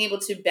like being able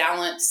to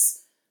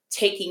balance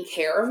taking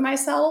care of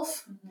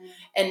myself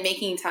and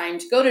making time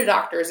to go to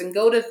doctors and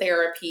go to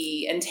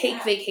therapy and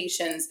take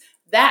vacations.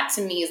 That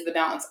to me is the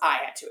balance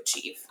I had to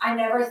achieve. I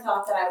never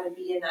thought that I would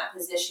be in that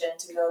position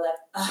to go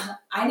like,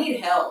 I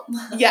need help.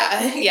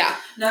 Yeah.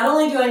 Not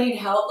only do I need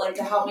help, like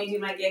to help me do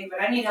my gig,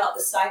 but I need help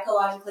to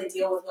psychologically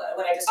deal with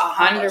what I just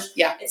accomplished.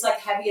 It's like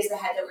heavy as the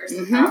head that wears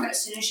the crown.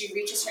 As soon as you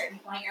reach a certain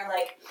point, you're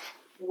like,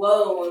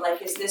 whoa,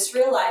 like, is this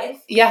real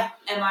life? Yeah.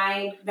 Am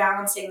I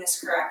balancing this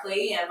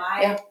correctly? Am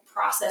I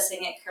processing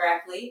it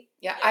correctly?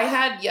 Yeah. I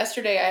had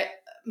yesterday,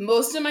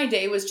 most of my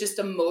day was just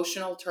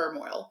emotional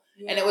turmoil.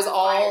 And it was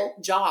all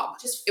job.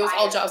 It was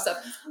all job stuff.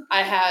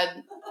 I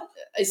had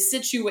a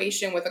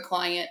situation with a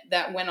client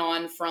that went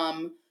on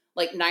from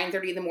like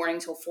 9:30 in the morning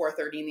till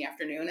 4:30 in the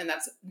afternoon. And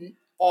that's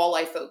all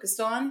I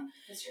focused on.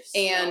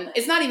 And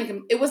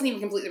it wasn't even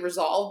completely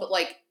resolved. But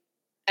like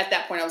at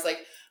that point I was like,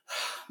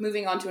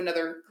 moving on to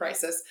another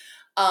crisis.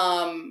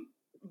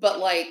 But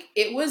like,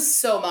 it was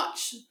so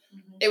much.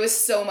 It was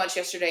so much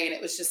yesterday, and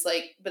it was just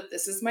like, but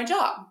this is my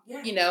job,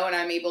 you know, and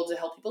I'm able to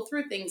help people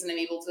through things, and I'm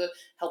able to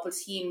help a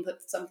team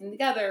put something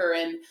together.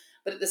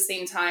 But at the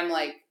same time,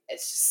 like,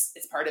 it's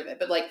part of it.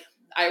 But like,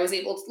 I was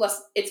able to,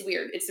 it's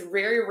weird. It's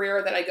very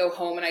rare that I go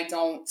home and I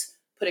don't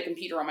put a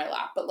computer on my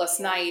lap. But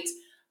last night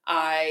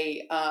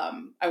I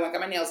went and got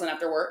my nails done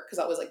after work, because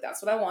I was like,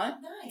 that's what I want.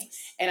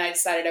 Nice. And I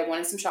decided I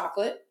wanted some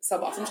chocolate, so I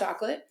bought some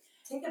chocolate.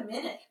 Take a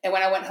minute. And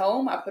when I went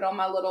home, I put on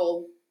my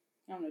little,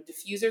 I don't know,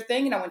 diffuser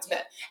thing, and I went to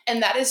bed.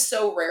 And that is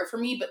so rare for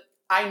me, but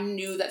I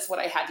knew that's what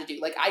I had to do.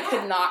 Like, I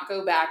could not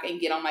go back and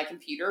get on my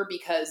computer,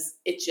 because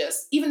it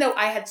just, even though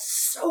I had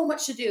so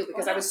much to do,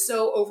 because I was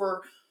so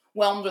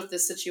overwhelmed with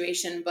this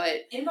situation,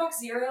 but inbox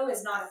zero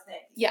is not a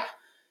thing. Yeah.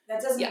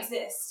 That doesn't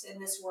exist in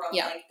this world.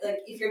 Yeah. Like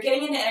if you're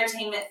getting into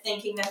entertainment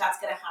thinking that that's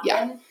going to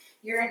happen,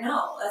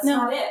 that's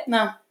not it.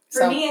 No.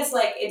 For me, it's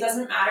like, it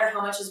doesn't matter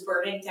how much is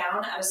burning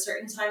down at a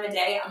certain time of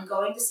day. I'm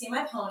going to see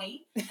my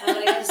pony, and I'm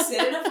going to go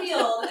sit in a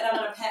field, and I'm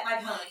going to pet my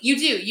pony. You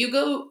do. You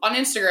go on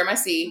Instagram, I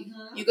see.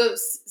 You go,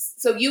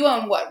 so you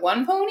own what,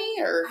 one pony?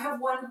 Or I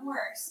have one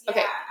horse.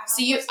 Okay.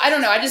 So I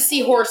don't know. I just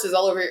see horses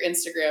all over your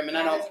Instagram, and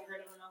I don't. There's a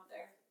herd of them out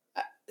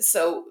there.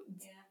 So,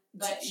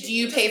 do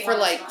you pay for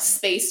like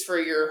space for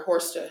your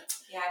horse to?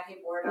 Yeah, I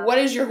pay board. What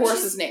is your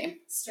horse's name?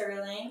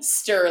 Sterling.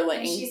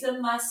 Sterling. And she's a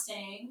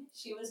Mustang.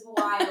 She was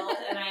wild,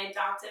 and I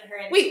adopted her.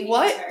 Wait,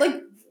 what? Her.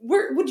 Like,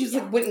 where would you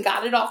like went and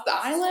got it off the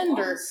island,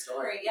 or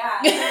story? Yeah.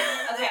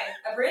 Okay,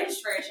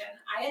 abridged version.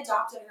 I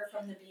adopted her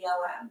from the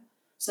BLM.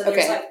 So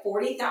there's like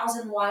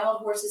 40,000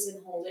 wild horses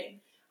in holding.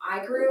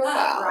 I grew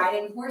up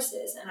riding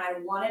horses, and I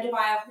wanted to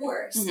buy a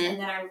horse, and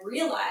then I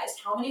realized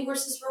how many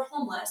horses were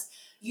homeless.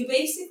 You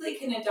basically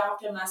can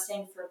adopt a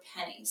Mustang for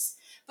pennies,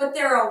 but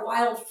they're a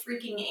wild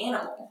freaking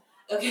animal.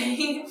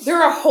 Okay,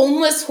 there are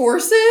homeless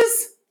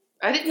horses.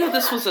 I didn't know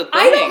this was a thing.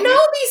 I don't know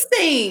these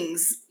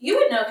things. You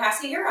would know,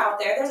 Cassie. You're out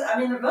there.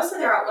 Most of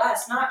them are out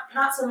west.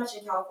 Not so much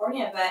in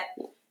California,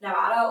 but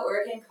Nevada,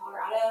 Oregon,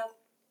 Colorado.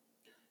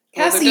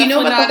 Cassie, you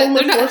know about the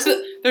homeless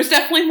horses? There's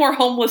definitely more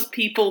homeless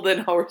people than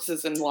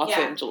horses in Los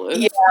Angeles.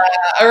 Yeah,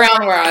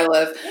 around where I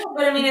live. Yeah,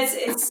 but I mean, it's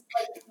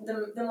like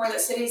the more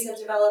that cities have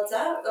developed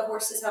up, the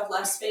horses have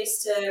less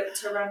space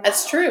to run.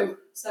 That's true.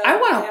 So I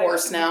want a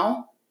horse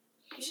now.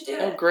 You should do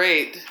it. Oh,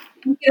 great.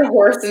 You get a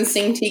horse and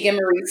sing Tegan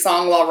Marie's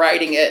song while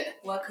riding it.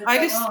 What could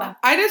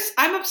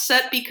I'm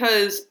upset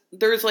because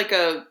there's like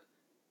a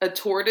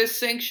tortoise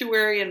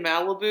sanctuary in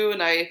Malibu,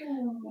 and I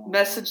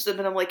messaged them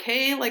and I'm like,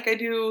 hey, like I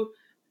do,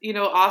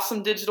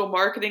 awesome digital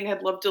marketing.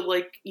 I'd love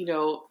to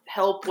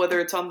help, whether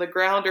it's on the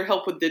ground or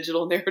help with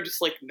digital. And they were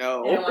just like,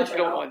 no, I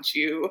don't want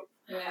you.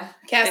 Yeah.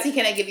 Cassie,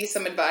 can I give you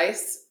some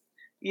advice?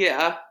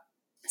 Yeah.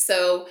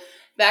 So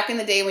back in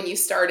the day when you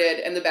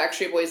started and the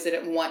Backstreet Boys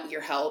didn't want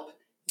your help,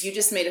 you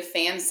just made a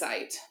fan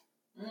site.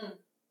 Mm.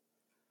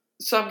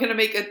 So I'm going to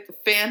make a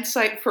fan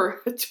site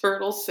for a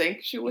turtle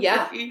sanctuary?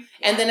 Yeah.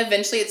 And then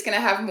eventually it's going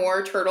to have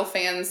more turtle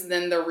fans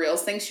than the real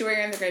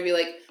sanctuary. And they're going to be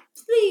like,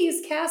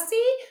 please, Cassie,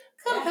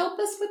 come help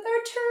us with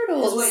our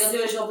turtles. Because what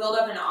you'll do is you'll build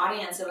up an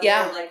audience of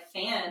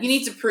fans. You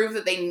need to prove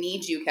that they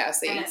need you,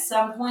 Cassie. And at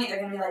some point they're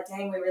going to be like,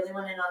 dang, we really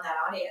went in on that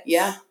audience.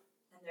 Yeah.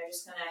 And they're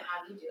just going to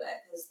have you do it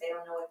because they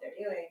don't know what they're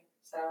doing.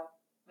 So,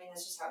 I mean,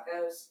 that's just how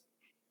it goes.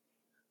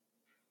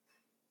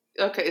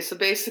 Okay, so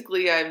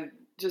basically I'm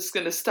just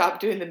going to stop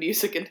doing the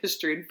music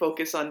industry and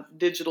focus on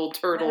digital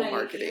turtle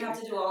marketing. You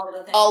have to do all of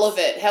the things. All of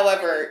it.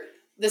 However,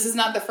 this is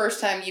not the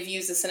first time you've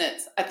used this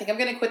sentence. I think I'm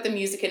going to quit the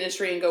music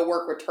industry and go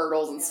work with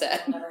turtles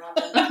instead.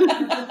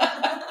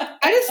 I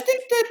just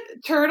think that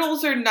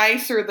turtles are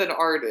nicer than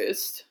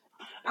artists.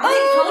 I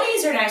think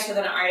ponies are nicer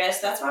than artists.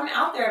 That's why I'm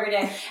out there every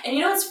day. And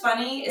you know what's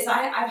funny is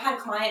I've had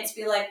clients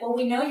be like, well,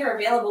 we know you're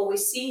available. We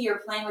see you're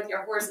playing with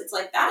your horse. It's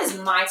like, that is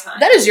my time.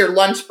 That is your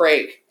lunch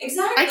break.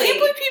 Exactly. I can't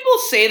believe people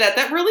say that.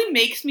 That really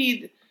makes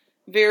me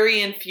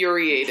very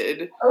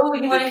infuriated. Oh,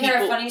 you want to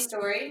hear a funny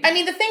story? I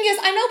mean, the thing is,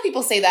 I know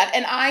people say that,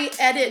 and I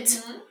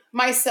edit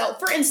myself.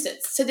 For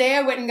instance, today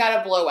I went and got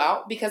a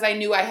blowout because I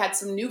knew I had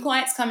some new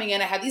clients coming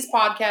in. I had these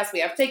podcasts.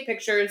 We have to take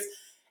pictures.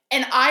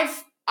 And I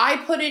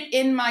put it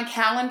in my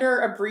calendar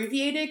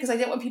abbreviated because I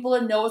didn't want people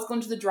to know I was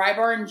going to the dry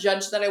bar and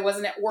judge that I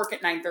wasn't at work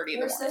at 9:30 in the morning.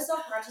 We're so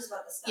self-conscious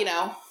about this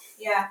stuff.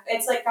 Yeah,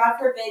 it's like, God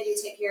forbid you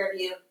take care of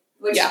you.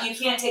 Which you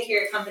can't take care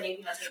of your company if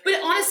you don't take care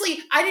of honestly,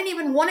 I didn't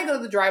even want to go to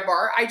the dry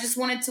bar. I just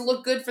wanted to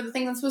look good for the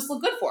things I'm supposed to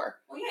look good for.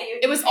 Well, yeah,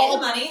 it was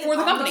all money for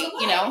the company,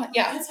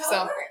 Yeah. That's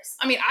how it works.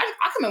 I mean,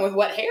 I come in with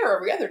wet hair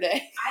every other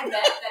day. I bet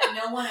that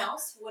no one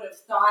else would have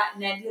thought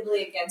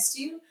negatively against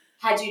you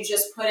had you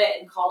just put it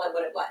and called it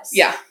what it was.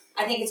 Yeah.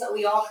 I think it's what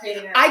we all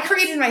created in our I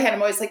created in my head.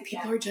 I'm always like,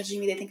 people are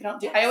judging me. They think I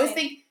don't do. I always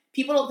think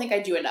people don't think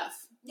I do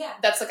enough. Yeah.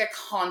 That's like a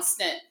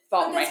constant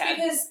thought in my head.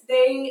 Because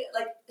they,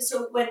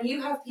 so when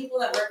you have people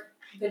that work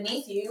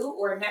beneath you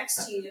or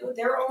next to you,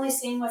 they're only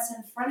seeing what's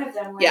in front of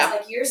them.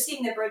 Whereas you're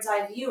seeing the bird's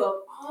eye view of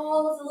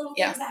all of the little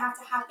things that have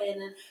to happen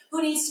and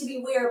who needs to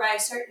be where by a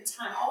certain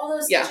time, all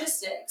those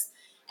logistics.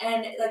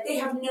 And they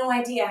have no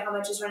idea how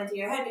much is running through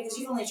your head because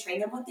you've only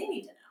trained them what they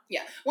need to know.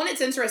 Yeah. One,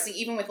 it's interesting,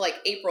 even with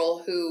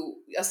April, who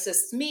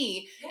assists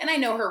me, and I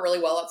know her really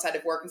well outside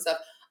of work and stuff,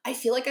 I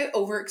feel like I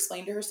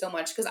over-explain to her so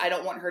much because I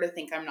don't want her to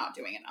think I'm not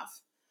doing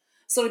enough.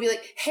 So to be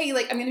like, hey,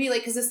 I'm going to be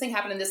because this thing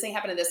happened and this thing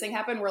happened and this thing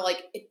happened, we're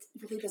like, it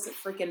really doesn't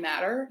freaking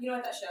matter. You know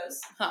what that shows?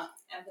 Huh.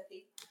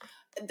 Empathy.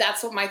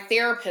 That's what my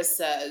therapist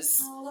says.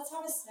 Oh, let's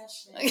have a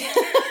session.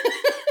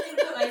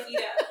 Put my feet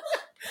up.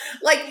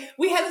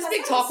 We had this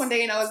big talk one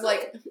day and I was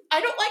like,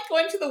 I don't like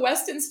going to the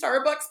Westin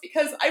Starbucks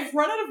because I've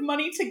run out of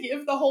money to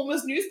give the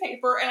homeless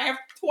newspaper and I have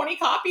 20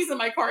 copies in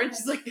my car. And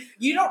she's like,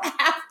 you don't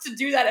have to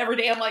do that every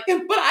day. I'm like, but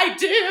I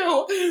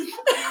do.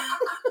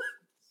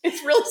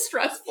 It's really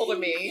stressful to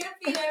me. You can't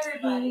feed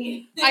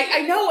everybody.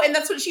 I know. And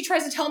that's what she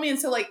tries to tell me. And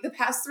so the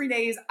past 3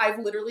 days, I've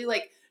literally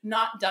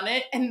not done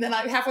it. And then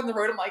I'm half on the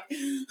road. I'm like,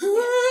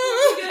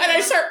 and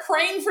I start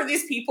praying for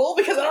these people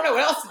because I don't know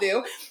what else to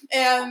do.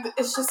 And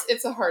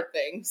it's a hard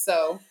thing.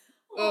 So.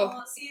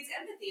 Well, see, it's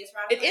empathy. It's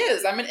it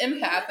is. I'm an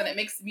empath, and it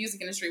makes the music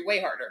industry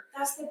way harder.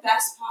 That's the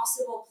best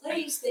possible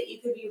place that you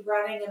could be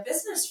running a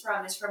business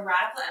from is from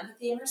radical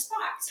empathy and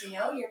respect.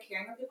 You're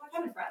caring where people are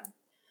coming from.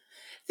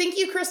 Thank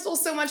you, Crystal,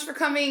 so much for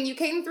coming. You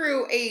came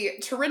through a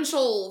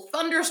torrential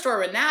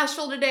thunderstorm in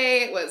Nashville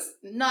today. It was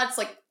nuts.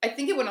 I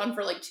think it went on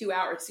for 2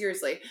 hours,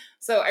 seriously.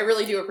 So I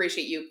really do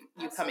appreciate you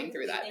coming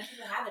through that. Thank you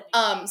for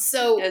having me.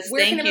 So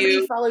where can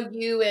everybody follow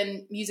you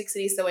and Music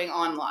City Sewing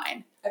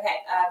online? Okay,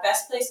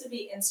 best place would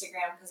be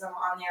Instagram because I'm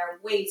on there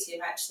way too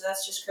much. So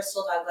that's just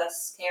Crystal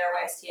Douglas,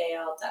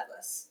 Krystal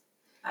Douglas.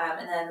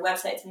 And then the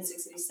website's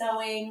Music City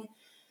Sewing.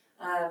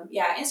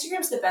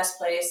 Instagram's the best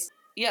place.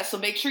 Yeah, so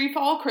make sure you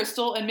follow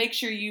Crystal and make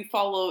sure you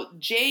follow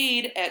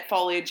Jade at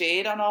Follow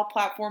Jade on all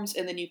platforms.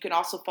 And then you can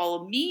also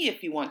follow me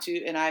if you want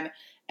to. And I'm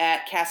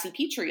at Cassie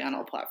Petrie on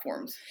all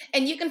platforms.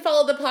 And you can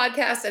follow the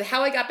podcast at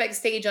How I Got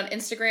Backstage on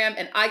Instagram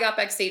and I Got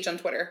Backstage on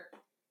Twitter.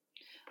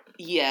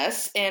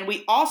 Yes, and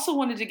we also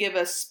wanted to give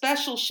a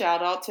special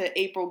shout out to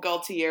April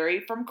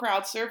Galtieri from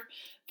CrowdSurf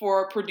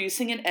for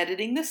producing and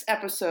editing this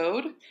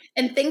episode.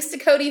 And thanks to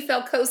Cody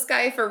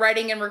Felkosky for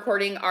writing and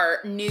recording our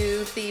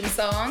new theme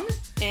song.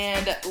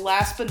 And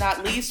last but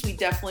not least, we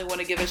definitely want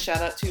to give a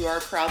shout out to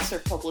our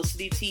CrowdSurf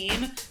publicity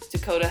team,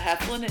 Dakota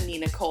Heflin and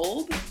Nina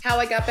Kolb. How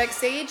I Got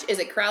Backstage is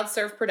a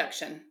CrowdSurf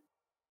production.